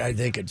Hills. I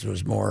think it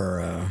was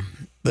more,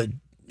 but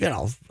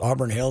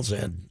Auburn Hills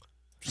had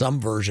some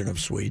version of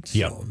suites.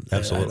 Yeah, so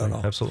absolutely, I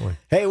don't know. absolutely.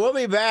 Hey, we'll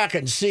be back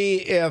and see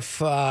if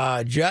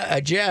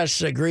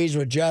Jess agrees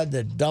with Judd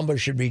that Dumba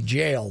should be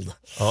jailed.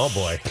 Oh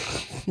boy.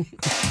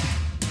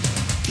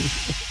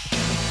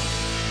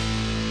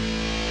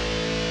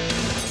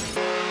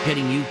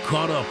 Getting you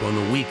caught up on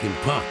the week in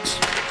pucks.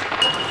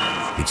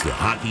 It's the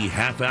Hockey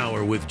Half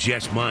Hour with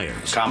Jess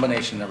Myers.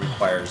 Combination that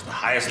requires the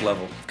highest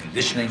level of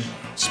conditioning,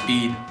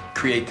 speed,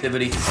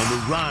 creativity. On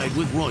the Ride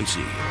with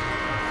Reusse.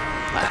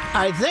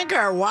 I think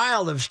our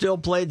Wild have still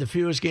played the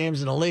fewest games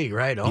in the league,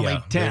 right? Only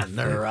 10.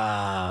 They're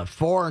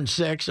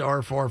 4-6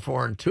 or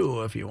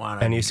 4-4-2 if you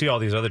want to. And you see all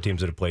these other teams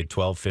that have played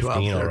 12,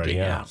 15 already.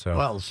 Yeah. So.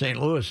 Well, St.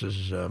 Louis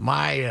is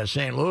my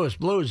St. Louis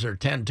Blues are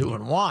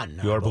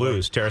 10-2-1. Your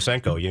Blues,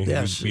 Tarasenko.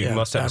 You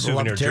must have a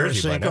souvenir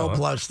jersey by now. Tarasenko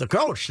plus the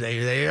coach.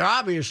 They are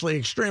obviously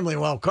extremely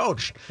well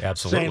coached.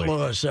 Absolutely. St.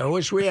 Louis. I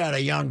wish we had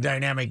a young,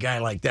 dynamic guy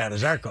like that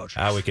as our coach.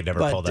 We could never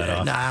pull that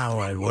off.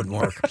 No, it wouldn't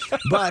work.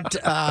 But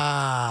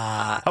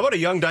how about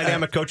a young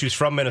dynamic coach who's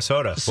from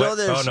Minnesota?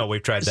 Oh no,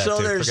 we've tried that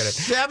too. There's Forget it.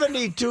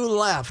 72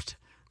 left.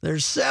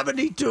 There's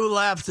 72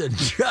 left, and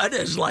Judd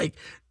is like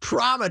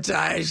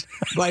traumatized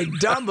by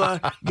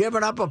Dumba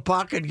giving up a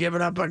puck and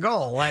giving up a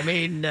goal. I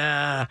mean,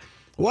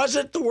 was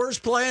it the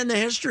worst play in the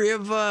history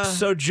of?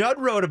 So Judd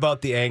wrote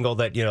about the angle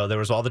that there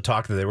was all the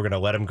talk that they were going to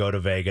let him go to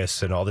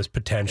Vegas and all this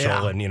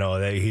potential, and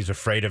he's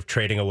afraid of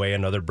trading away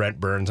another Brent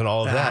Burns and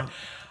all of that.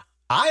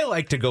 I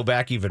like to go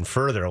back even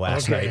further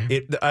last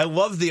night. I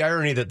love the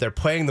irony that they're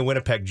playing the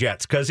Winnipeg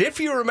Jets. Because if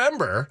you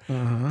remember,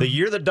 the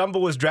year that Dumba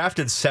was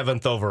drafted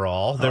 7th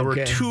overall, there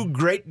were two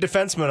great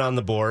defensemen on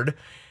the board.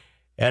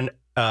 And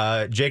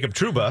Jacob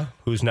Trouba,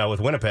 who's now with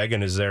Winnipeg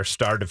and is their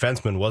star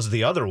defenseman, was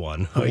the other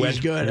one who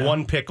went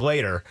one pick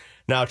later.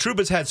 Now,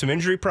 Trouba's had some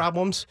injury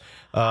problems,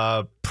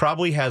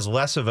 probably has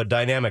less of a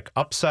dynamic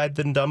upside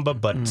than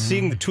Dumba, but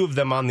seeing the two of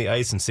them on the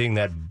ice and seeing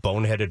that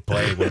boneheaded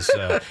play was...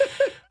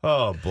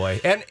 oh, boy.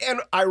 And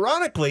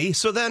ironically,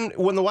 so then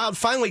when the Wild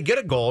finally get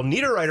a goal,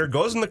 Niederreiter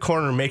goes in the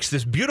corner, makes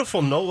this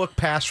beautiful no-look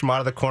pass from out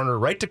of the corner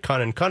right to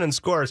Cunnin. Cunnin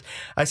scores.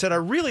 I said, I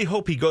really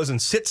hope he goes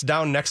and sits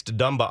down next to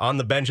Dumba on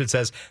the bench and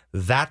says,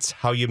 that's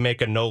how you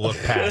make a no-look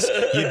pass.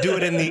 You do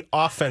it in the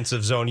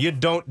offensive zone. You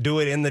don't do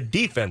it in the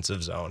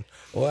defensive zone.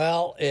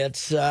 Well,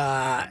 it's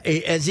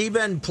has he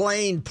been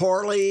playing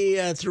poorly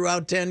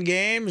throughout 10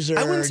 games? Or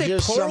I wouldn't say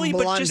just poorly, some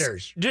but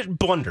blunders? just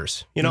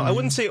blunders. I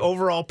wouldn't say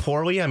overall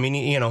poorly. I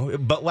mean,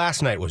 but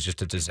last night was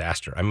just a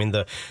disaster. I mean,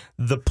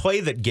 the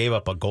play that gave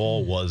up a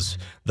goal was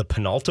the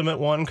penultimate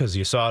one because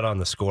you saw it on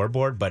the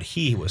scoreboard, but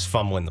he was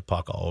fumbling the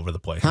puck all over the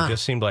place. It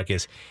just seemed like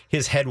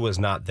his head was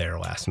not there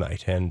last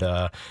night. And,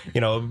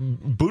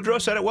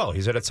 Boudreau said it well.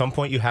 He said at some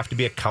point you have to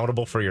be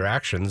accountable for your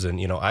actions. And,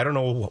 I don't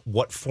know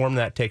what form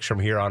that takes from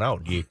here on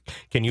out.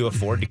 Can you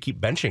afford to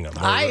keep benching him?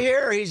 I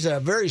hear he's a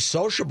very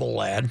sociable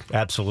lad.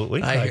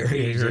 Absolutely. I hear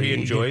he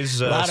enjoys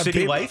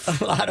city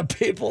life. A lot of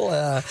people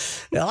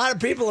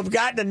have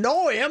gotten to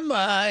know him.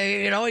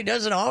 He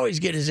doesn't always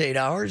get his 8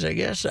 hours, I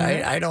guess.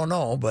 I don't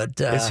know, but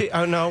I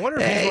wonder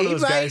if he's one of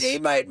those guys. He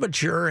might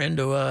mature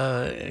into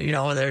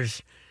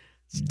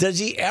does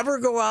he ever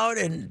go out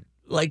and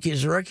like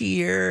his rookie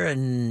year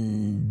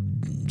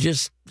and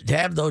just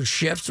have those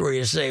shifts where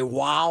you say,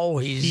 wow,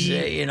 he's,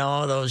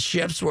 those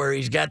shifts where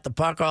he's got the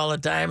puck all the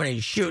time and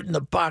he's shooting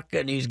the puck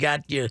and he's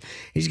got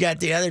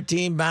the other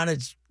team on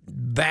its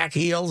back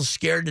heels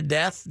scared to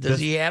death? Does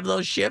he have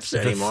those shifts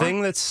anymore? The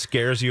thing that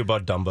scares you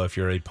about Dumba if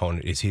you're an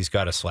opponent is he's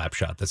got a slap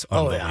shot that's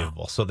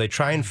unbelievable. So they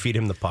try and feed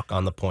him the puck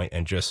on the point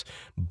and just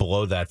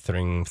blow that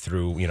thing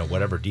through,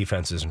 whatever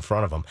defense is in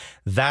front of him.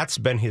 That's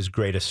been his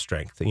greatest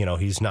strength.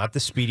 He's not the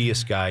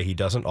speediest guy. He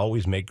doesn't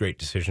always make great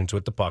decisions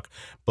with the puck.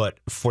 But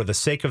for the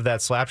sake of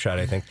that slap shot,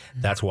 I think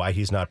that's why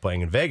he's not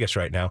playing in Vegas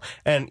right now.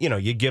 And,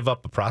 you give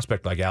up a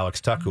prospect like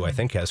Alex Tuck, who I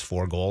think has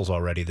 4 goals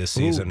already this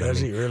season. Does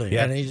he really?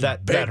 Yeah, and he's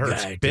that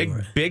hurts. Guy,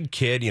 big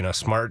kid,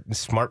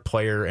 smart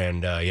player,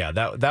 and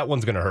that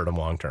one's going to hurt him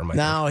long term.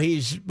 Now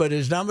but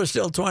is Dumba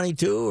still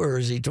 22 or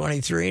is he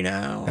 23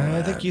 now?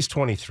 I think he's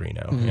 23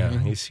 now. Yeah,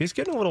 he's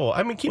getting a little.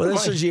 I mean, keep in mind,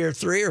 this is year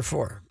 3 or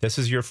 4. This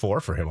is year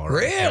 4 for him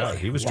already. Really? Yeah,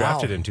 he was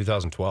drafted in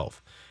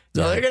 2012.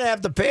 So they're going to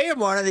have to pay him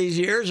one of these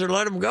years or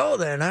let him go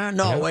then, huh?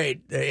 No,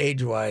 wait.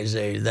 Age-wise,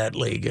 that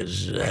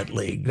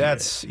league.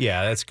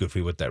 That's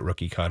goofy with that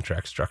rookie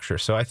contract structure.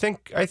 So I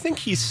think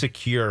he's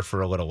secure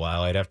for a little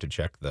while. I'd have to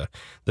check the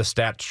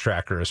stats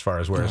tracker as far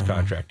as where his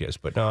contract is.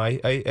 But no,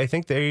 I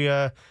think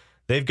they've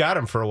got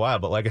him for a while.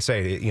 But like I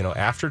say,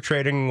 after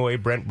trading away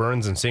Brent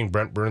Burns and seeing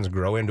Brent Burns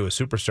grow into a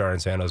superstar in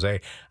San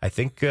Jose, I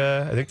think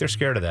they're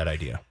scared of that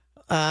idea.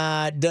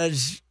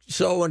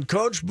 So when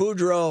Coach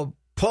Boudreau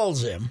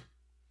pulls him,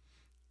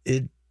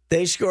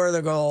 they score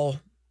the goal.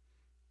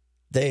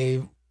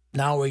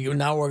 Now we're going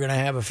to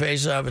have a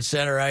face-off at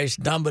center ice.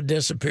 Dumba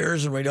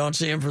disappears and we don't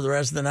see him for the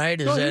rest of the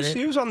night.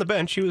 He was on the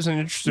bench. He was an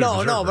interesting.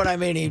 No, but I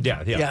mean he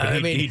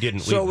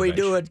didn't. So we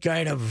do it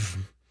kind of.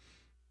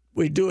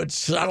 We do it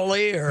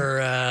subtly,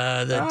 or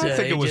I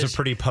think it was a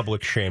pretty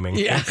public shaming.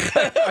 Yeah,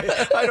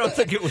 I don't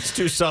think it was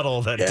too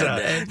subtle that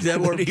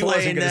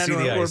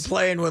we're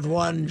playing with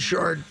one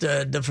short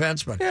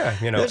defenseman. Yeah,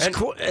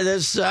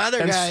 this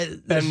other guy,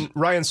 and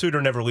Ryan Suter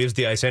never leaves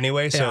the ice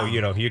anyway, so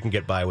you can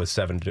get by with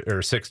 5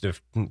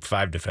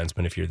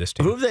 defensemen if you're this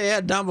team. Who have they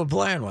had Dumba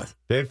playing with?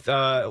 They've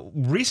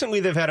recently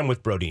had him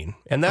with Brodin,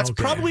 and that's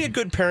probably a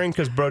good pairing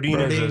because Brodin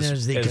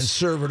is the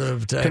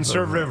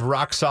conservative,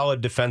 rock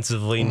solid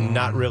defensively,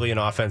 not really an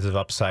offensive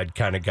upside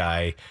kind of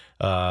guy.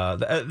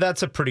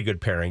 That's a pretty good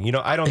pairing.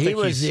 I don't think he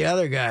was the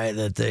other guy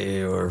that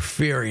they were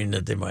fearing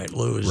that they might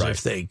lose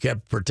if they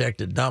kept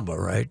protected Dumba,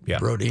 right? Yeah.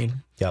 Brodin.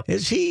 Yep.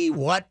 Is he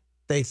what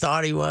they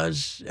thought he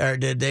was, or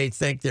did they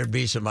think there'd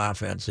be some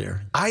offense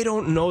here? I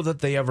don't know that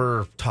they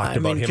ever talked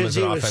about him as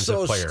an offensive player. Because he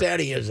was so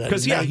steady as a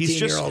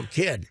 19-year-old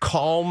kid.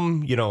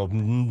 Calm,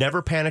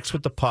 never panics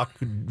with the puck,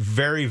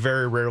 very,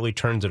 very rarely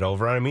turns it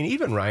over. I mean,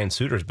 even Ryan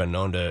Suter's been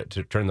known to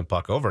turn the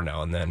puck over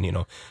now and then,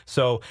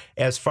 So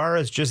as far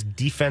as just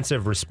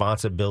defensive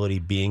responsibility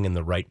being in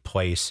the right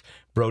place,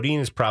 Brodin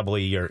is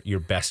probably your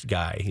best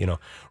guy.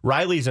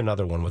 Riley's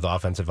another one with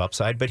offensive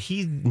upside, but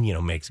he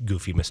makes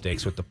goofy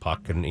mistakes with the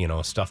puck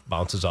and stuff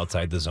bounces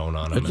outside the zone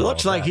on him. It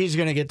looks like he's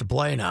going to get to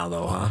play now,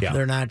 though. Huh? Yeah.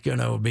 They're not going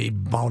to be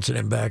bouncing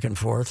him back and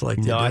forth like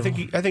they do. I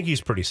think he's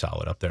pretty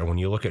solid up there when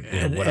you look at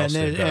what else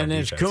they've got. And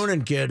his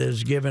Coonan kid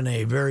has given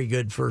a very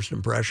good first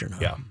impression.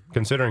 Yeah,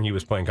 considering he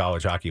was playing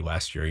college hockey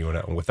last year, he went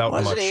out without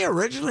Wasn't much. he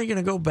originally going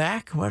to go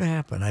back? What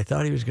happened? I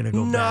thought he was going to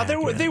go back.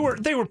 No,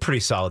 they were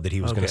pretty solid that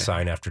he was going to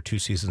sign after 2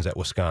 seasons at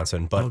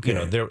Wisconsin, but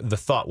the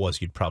thought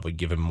was you'd probably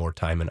give him more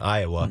time in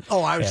Iowa.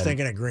 Oh, I was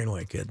thinking a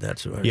Greenway kid.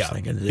 That's what I was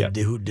thinking.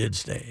 Who did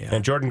stay? Yeah.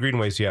 And Jordan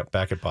Greenway's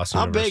back at Boston University.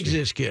 How big's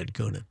this kid,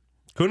 Coonan?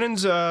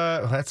 Coonan's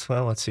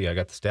let's see. I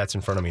got the stats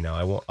in front of me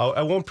now.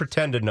 I won't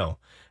pretend to know.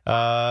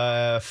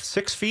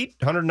 6 feet,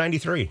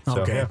 193.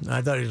 So, okay,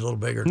 I thought he was a little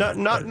bigger.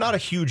 Not a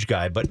huge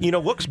guy, but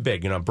looks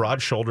big.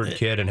 Broad-shouldered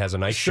kid and has a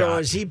nice shot. So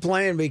is he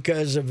playing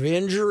because of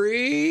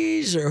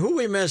injuries, or who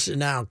we missing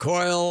now?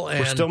 Coyle and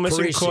we're still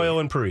missing Parisi. Coyle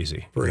and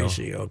Parisi.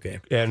 Parisi, okay.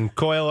 And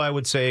Coyle, I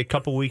would say a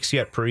couple weeks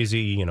yet.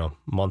 Parisi,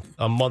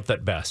 a month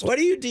at best. What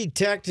do you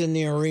detect in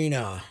the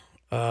arena?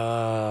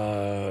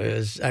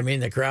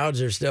 The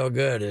crowds are still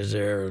good. Is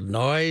there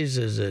noise?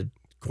 Is it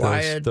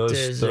quiet?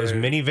 Those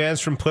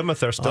minivans from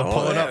Plymouth are still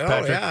pulling up,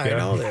 Patrick. Oh, yeah, I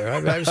know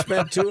there. I've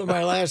spent 2 of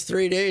my last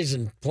 3 days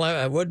in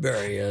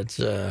Woodbury. It's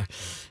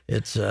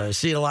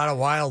seen a lot of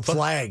wild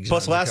flags.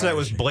 Plus, last night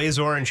was Blaze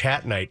Orange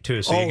Hat Night,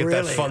 too. So you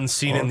get that fun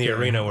scene in the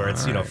arena where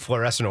it's,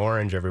 fluorescent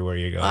orange everywhere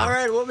you go. All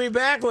right, we'll be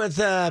back with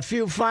a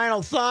few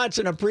final thoughts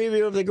and a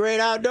preview of the Great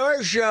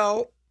Outdoors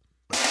Show.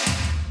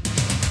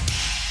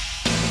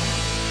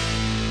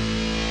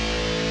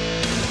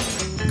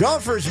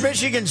 Gophers,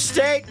 Michigan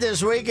State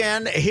this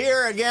weekend.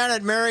 Here again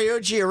at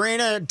Mariucci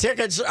Arena.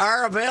 Tickets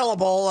are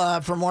available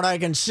from what I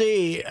can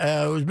see.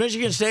 Was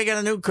Michigan State got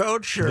a new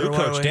coach? New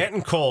coach,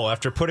 Danton Cole,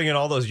 after putting in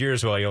all those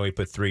years, he only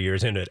put 3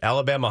 years into it.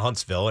 Alabama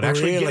Huntsville, and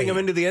actually getting him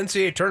into the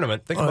NCAA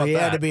tournament. Think about that. He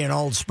had to be an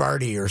old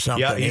Sparty or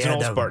something. Yeah, he's an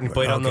old Spartan.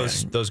 Played on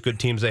those good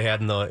teams they had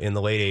in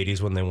the late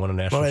 80s when they won a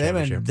national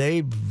championship.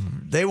 They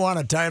won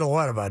a title,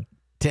 about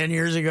 10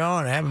 years ago,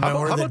 and haven't been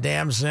worth a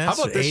damn since.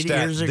 How about this 80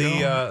 stat? years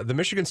ago? The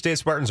Michigan State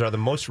Spartans are the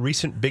most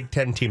recent Big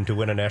Ten team to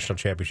win a national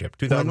championship,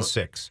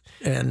 2006.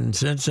 And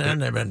since then,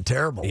 they've been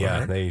terrible.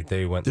 Yeah, right?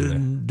 they went.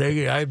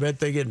 I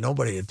bet they get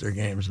nobody at their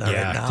games now.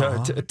 Yeah, right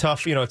now,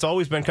 tough. It's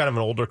always been kind of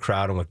an older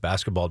crowd, and with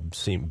basketball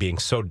being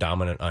so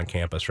dominant on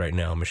campus right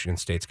now, Michigan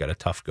State's got a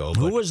tough go.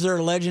 Who was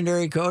their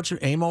legendary coach?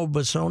 Amo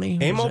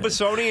Bassoni? And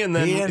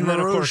then he and of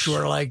Marouche course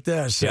were like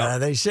this.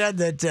 Yep. They said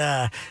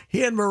that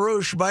he and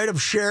Marouche might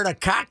have shared a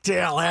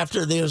cocktail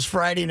after those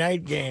Friday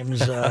night games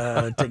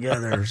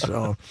together.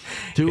 So,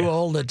 two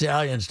old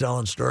Italians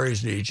telling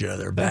stories to each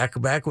other back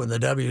when the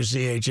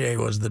WCHA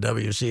was the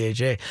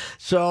WCHA.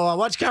 So,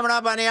 what's coming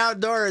up on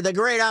the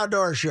Great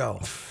Outdoor Show?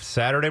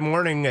 Saturday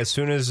morning, as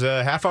soon as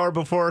half hour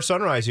before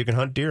sunrise, you can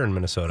hunt deer in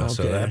Minnesota. Okay.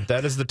 So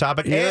that is the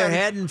topic. You're And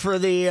heading for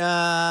the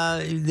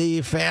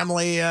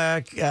family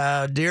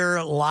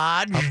deer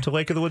lodge up to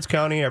Lake of the Woods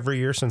County every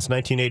year since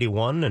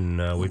 1981,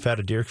 and we've had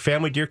a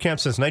family deer camp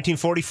since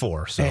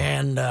 1944. So.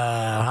 And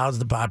how's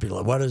the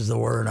population? What is the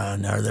word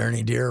on? Are there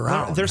any deer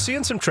around? They're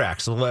seeing some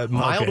tracks.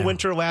 Mild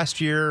winter last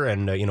year,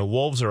 and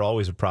wolves are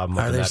always a problem.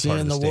 Are they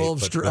seeing the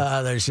wolves?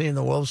 They're seeing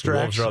the wolves tracks.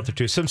 Wolves are out there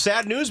too. Some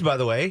sad news, by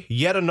the way.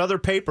 Yet another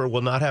paper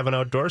will not have an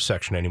outdoors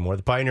section anymore.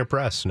 The Pioneer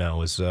Press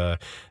now is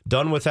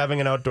done with having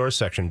an outdoors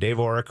section. Dave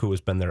Orrick, who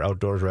has been their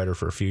outdoors writer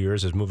for a few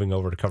years, is moving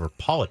over to cover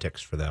politics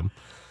for them.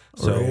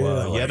 So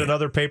Really? yet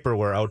another paper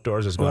where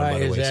outdoors is going by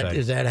the wayside.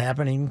 Is that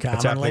happening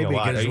commonly? Happening a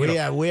lot.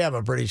 Because we have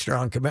a pretty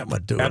strong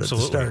commitment to it at the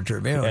Star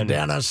Tribune. And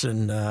Dennis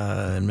and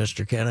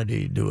Mr.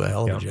 Kennedy do a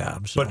hell of a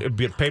job. So.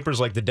 But papers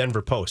like the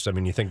Denver Post. I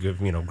mean, you think of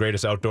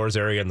greatest outdoors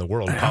area in the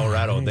world,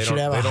 Colorado. They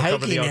don't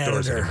cover the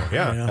outdoors anymore.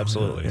 Yeah,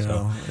 absolutely.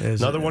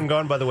 Another one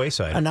gone by the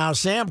wayside. And now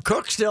Sam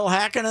Cook's still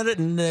hacking at it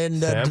in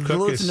the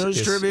Duluth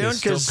News Tribune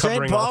because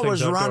St. Paul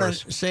was running.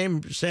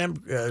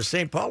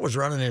 St. Paul was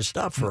running his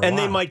stuff for a while. And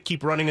they might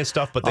keep running his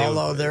stuff, but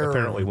although they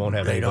apparently won't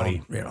have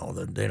anybody. They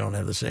don't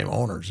have the same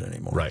owners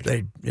anymore. Right.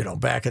 They,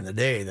 back in the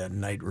day, not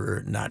Knight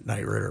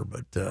Ridder,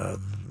 but the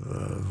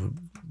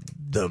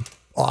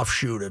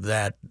offshoot of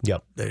that.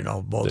 Yep.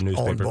 Both the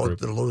newspaper owned both group.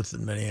 Duluth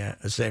and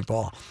St.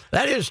 Paul.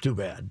 That is too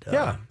bad.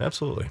 Yeah,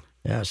 absolutely.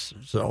 Yes.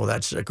 So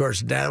that's, of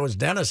course, that was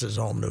Dennis's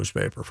home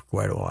newspaper for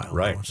quite a while.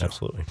 Right.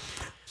 Absolutely.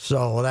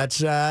 So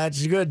that's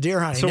good deer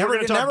hunting. So never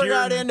never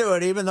got into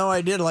it, even though I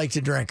did like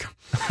to drink.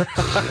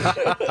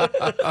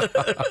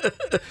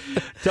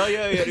 Tell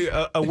you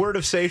a word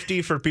of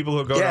safety for people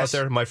who go out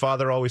there. My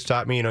father always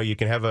taught me, you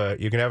can have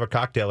a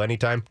cocktail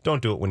anytime.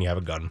 Don't do it when you have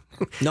a gun.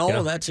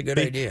 No, that's a good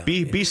idea.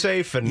 Be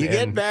safe and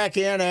get back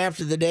in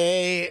after the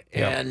day,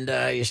 and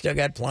you still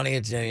got plenty.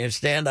 You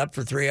stand up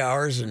for 3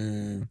 hours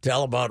and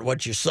tell about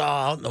what you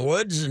saw out in the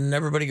woods, and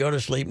everybody go to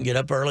sleep and get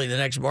up early the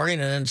next morning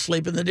and then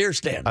sleep in the deer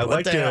stand. I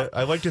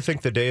like to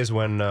think the days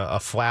when a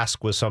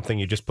flask was something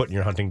you just put in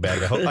your hunting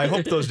bag. I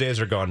hope those days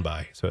are gone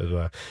by.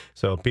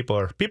 So people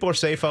are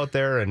safe out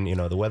there, and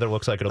the weather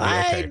looks like it'll be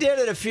okay. I did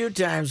it a few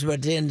times,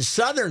 but in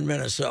southern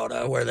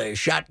Minnesota, where they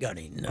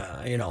shotgunning,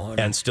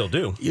 and still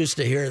do, used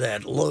to hear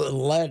that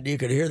lead. You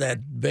could hear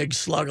that big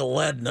slug of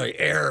lead in the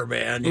air,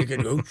 man. You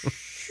could go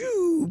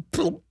shoo,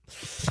 plop.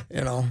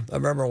 I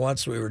remember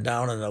once we were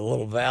down in a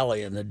little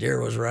valley and the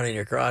deer was running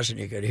across, and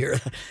you could hear,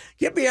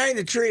 "Get behind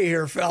the tree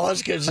here, fellas,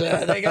 because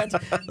they got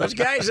those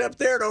guys up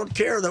there don't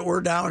care that we're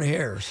down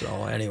here."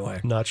 So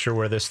anyway, not sure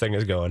where this thing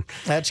is going.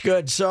 That's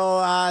good. So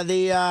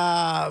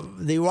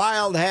the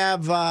Wild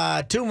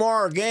have 2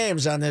 more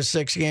games on this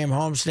 6-game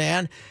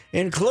homestand,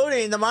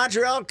 including the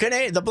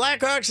the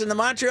Blackhawks and the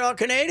Montreal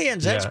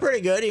Canadiens. That's pretty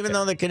good, even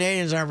though the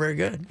Canadiens aren't very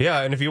good. Yeah,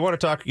 and if you want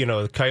to talk,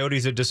 the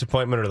Coyotes a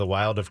disappointment or the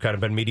Wild have kind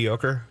of been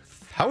mediocre.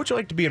 How would you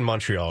like to be in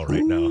Montreal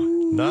right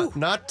now?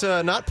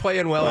 Not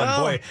playing well,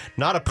 and boy,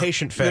 not a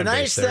patient fan. The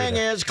nice thing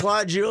is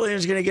Claude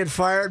Julien's going to get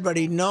fired, but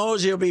he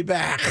knows he'll be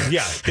back.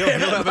 Yeah, he'll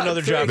have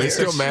another job. Are they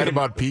still mad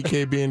about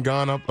PK being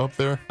gone up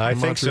there? I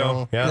think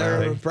Montreal? so. Yeah,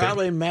 they're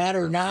probably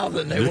madder now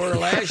than they were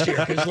last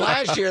year, because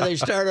last year they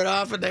started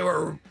off and they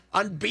were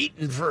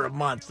unbeaten for a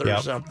month or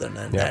something,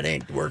 and that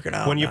ain't working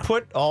out. When you now.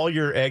 put all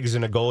your eggs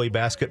in a goalie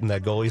basket and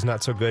that goalie's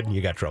not so good,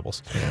 you got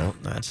troubles. Yeah,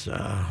 that's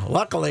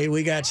luckily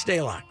we got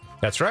Stalock.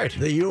 That's right.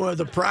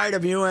 The pride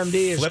of UMD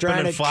is flipping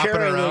trying and to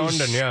carry around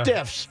these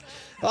stiffs.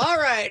 All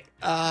right.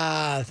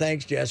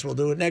 Thanks, Jess. We'll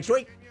do it next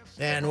week,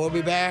 and we'll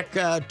be back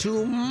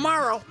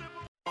tomorrow.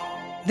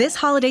 This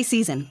holiday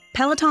season,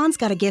 Peloton's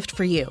got a gift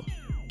for you.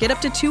 Get up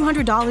to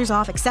 $200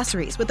 off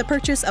accessories with the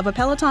purchase of a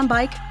Peloton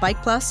bike,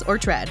 Bike Plus, or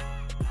Tread.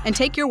 And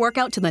take your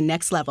workout to the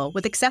next level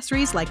with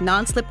accessories like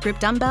non-slip grip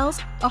dumbbells,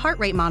 a heart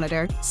rate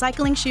monitor,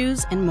 cycling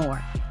shoes, and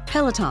more.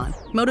 Peloton,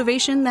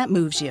 motivation that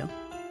moves you.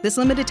 This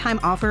limited time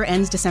offer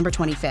ends December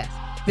 25th.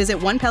 Visit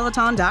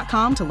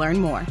onepeloton.com to learn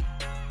more.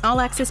 All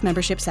access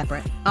membership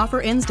separate.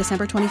 Offer ends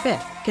December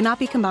 25th. Cannot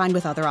be combined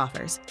with other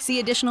offers. See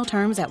additional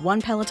terms at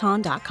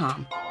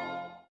onepeloton.com.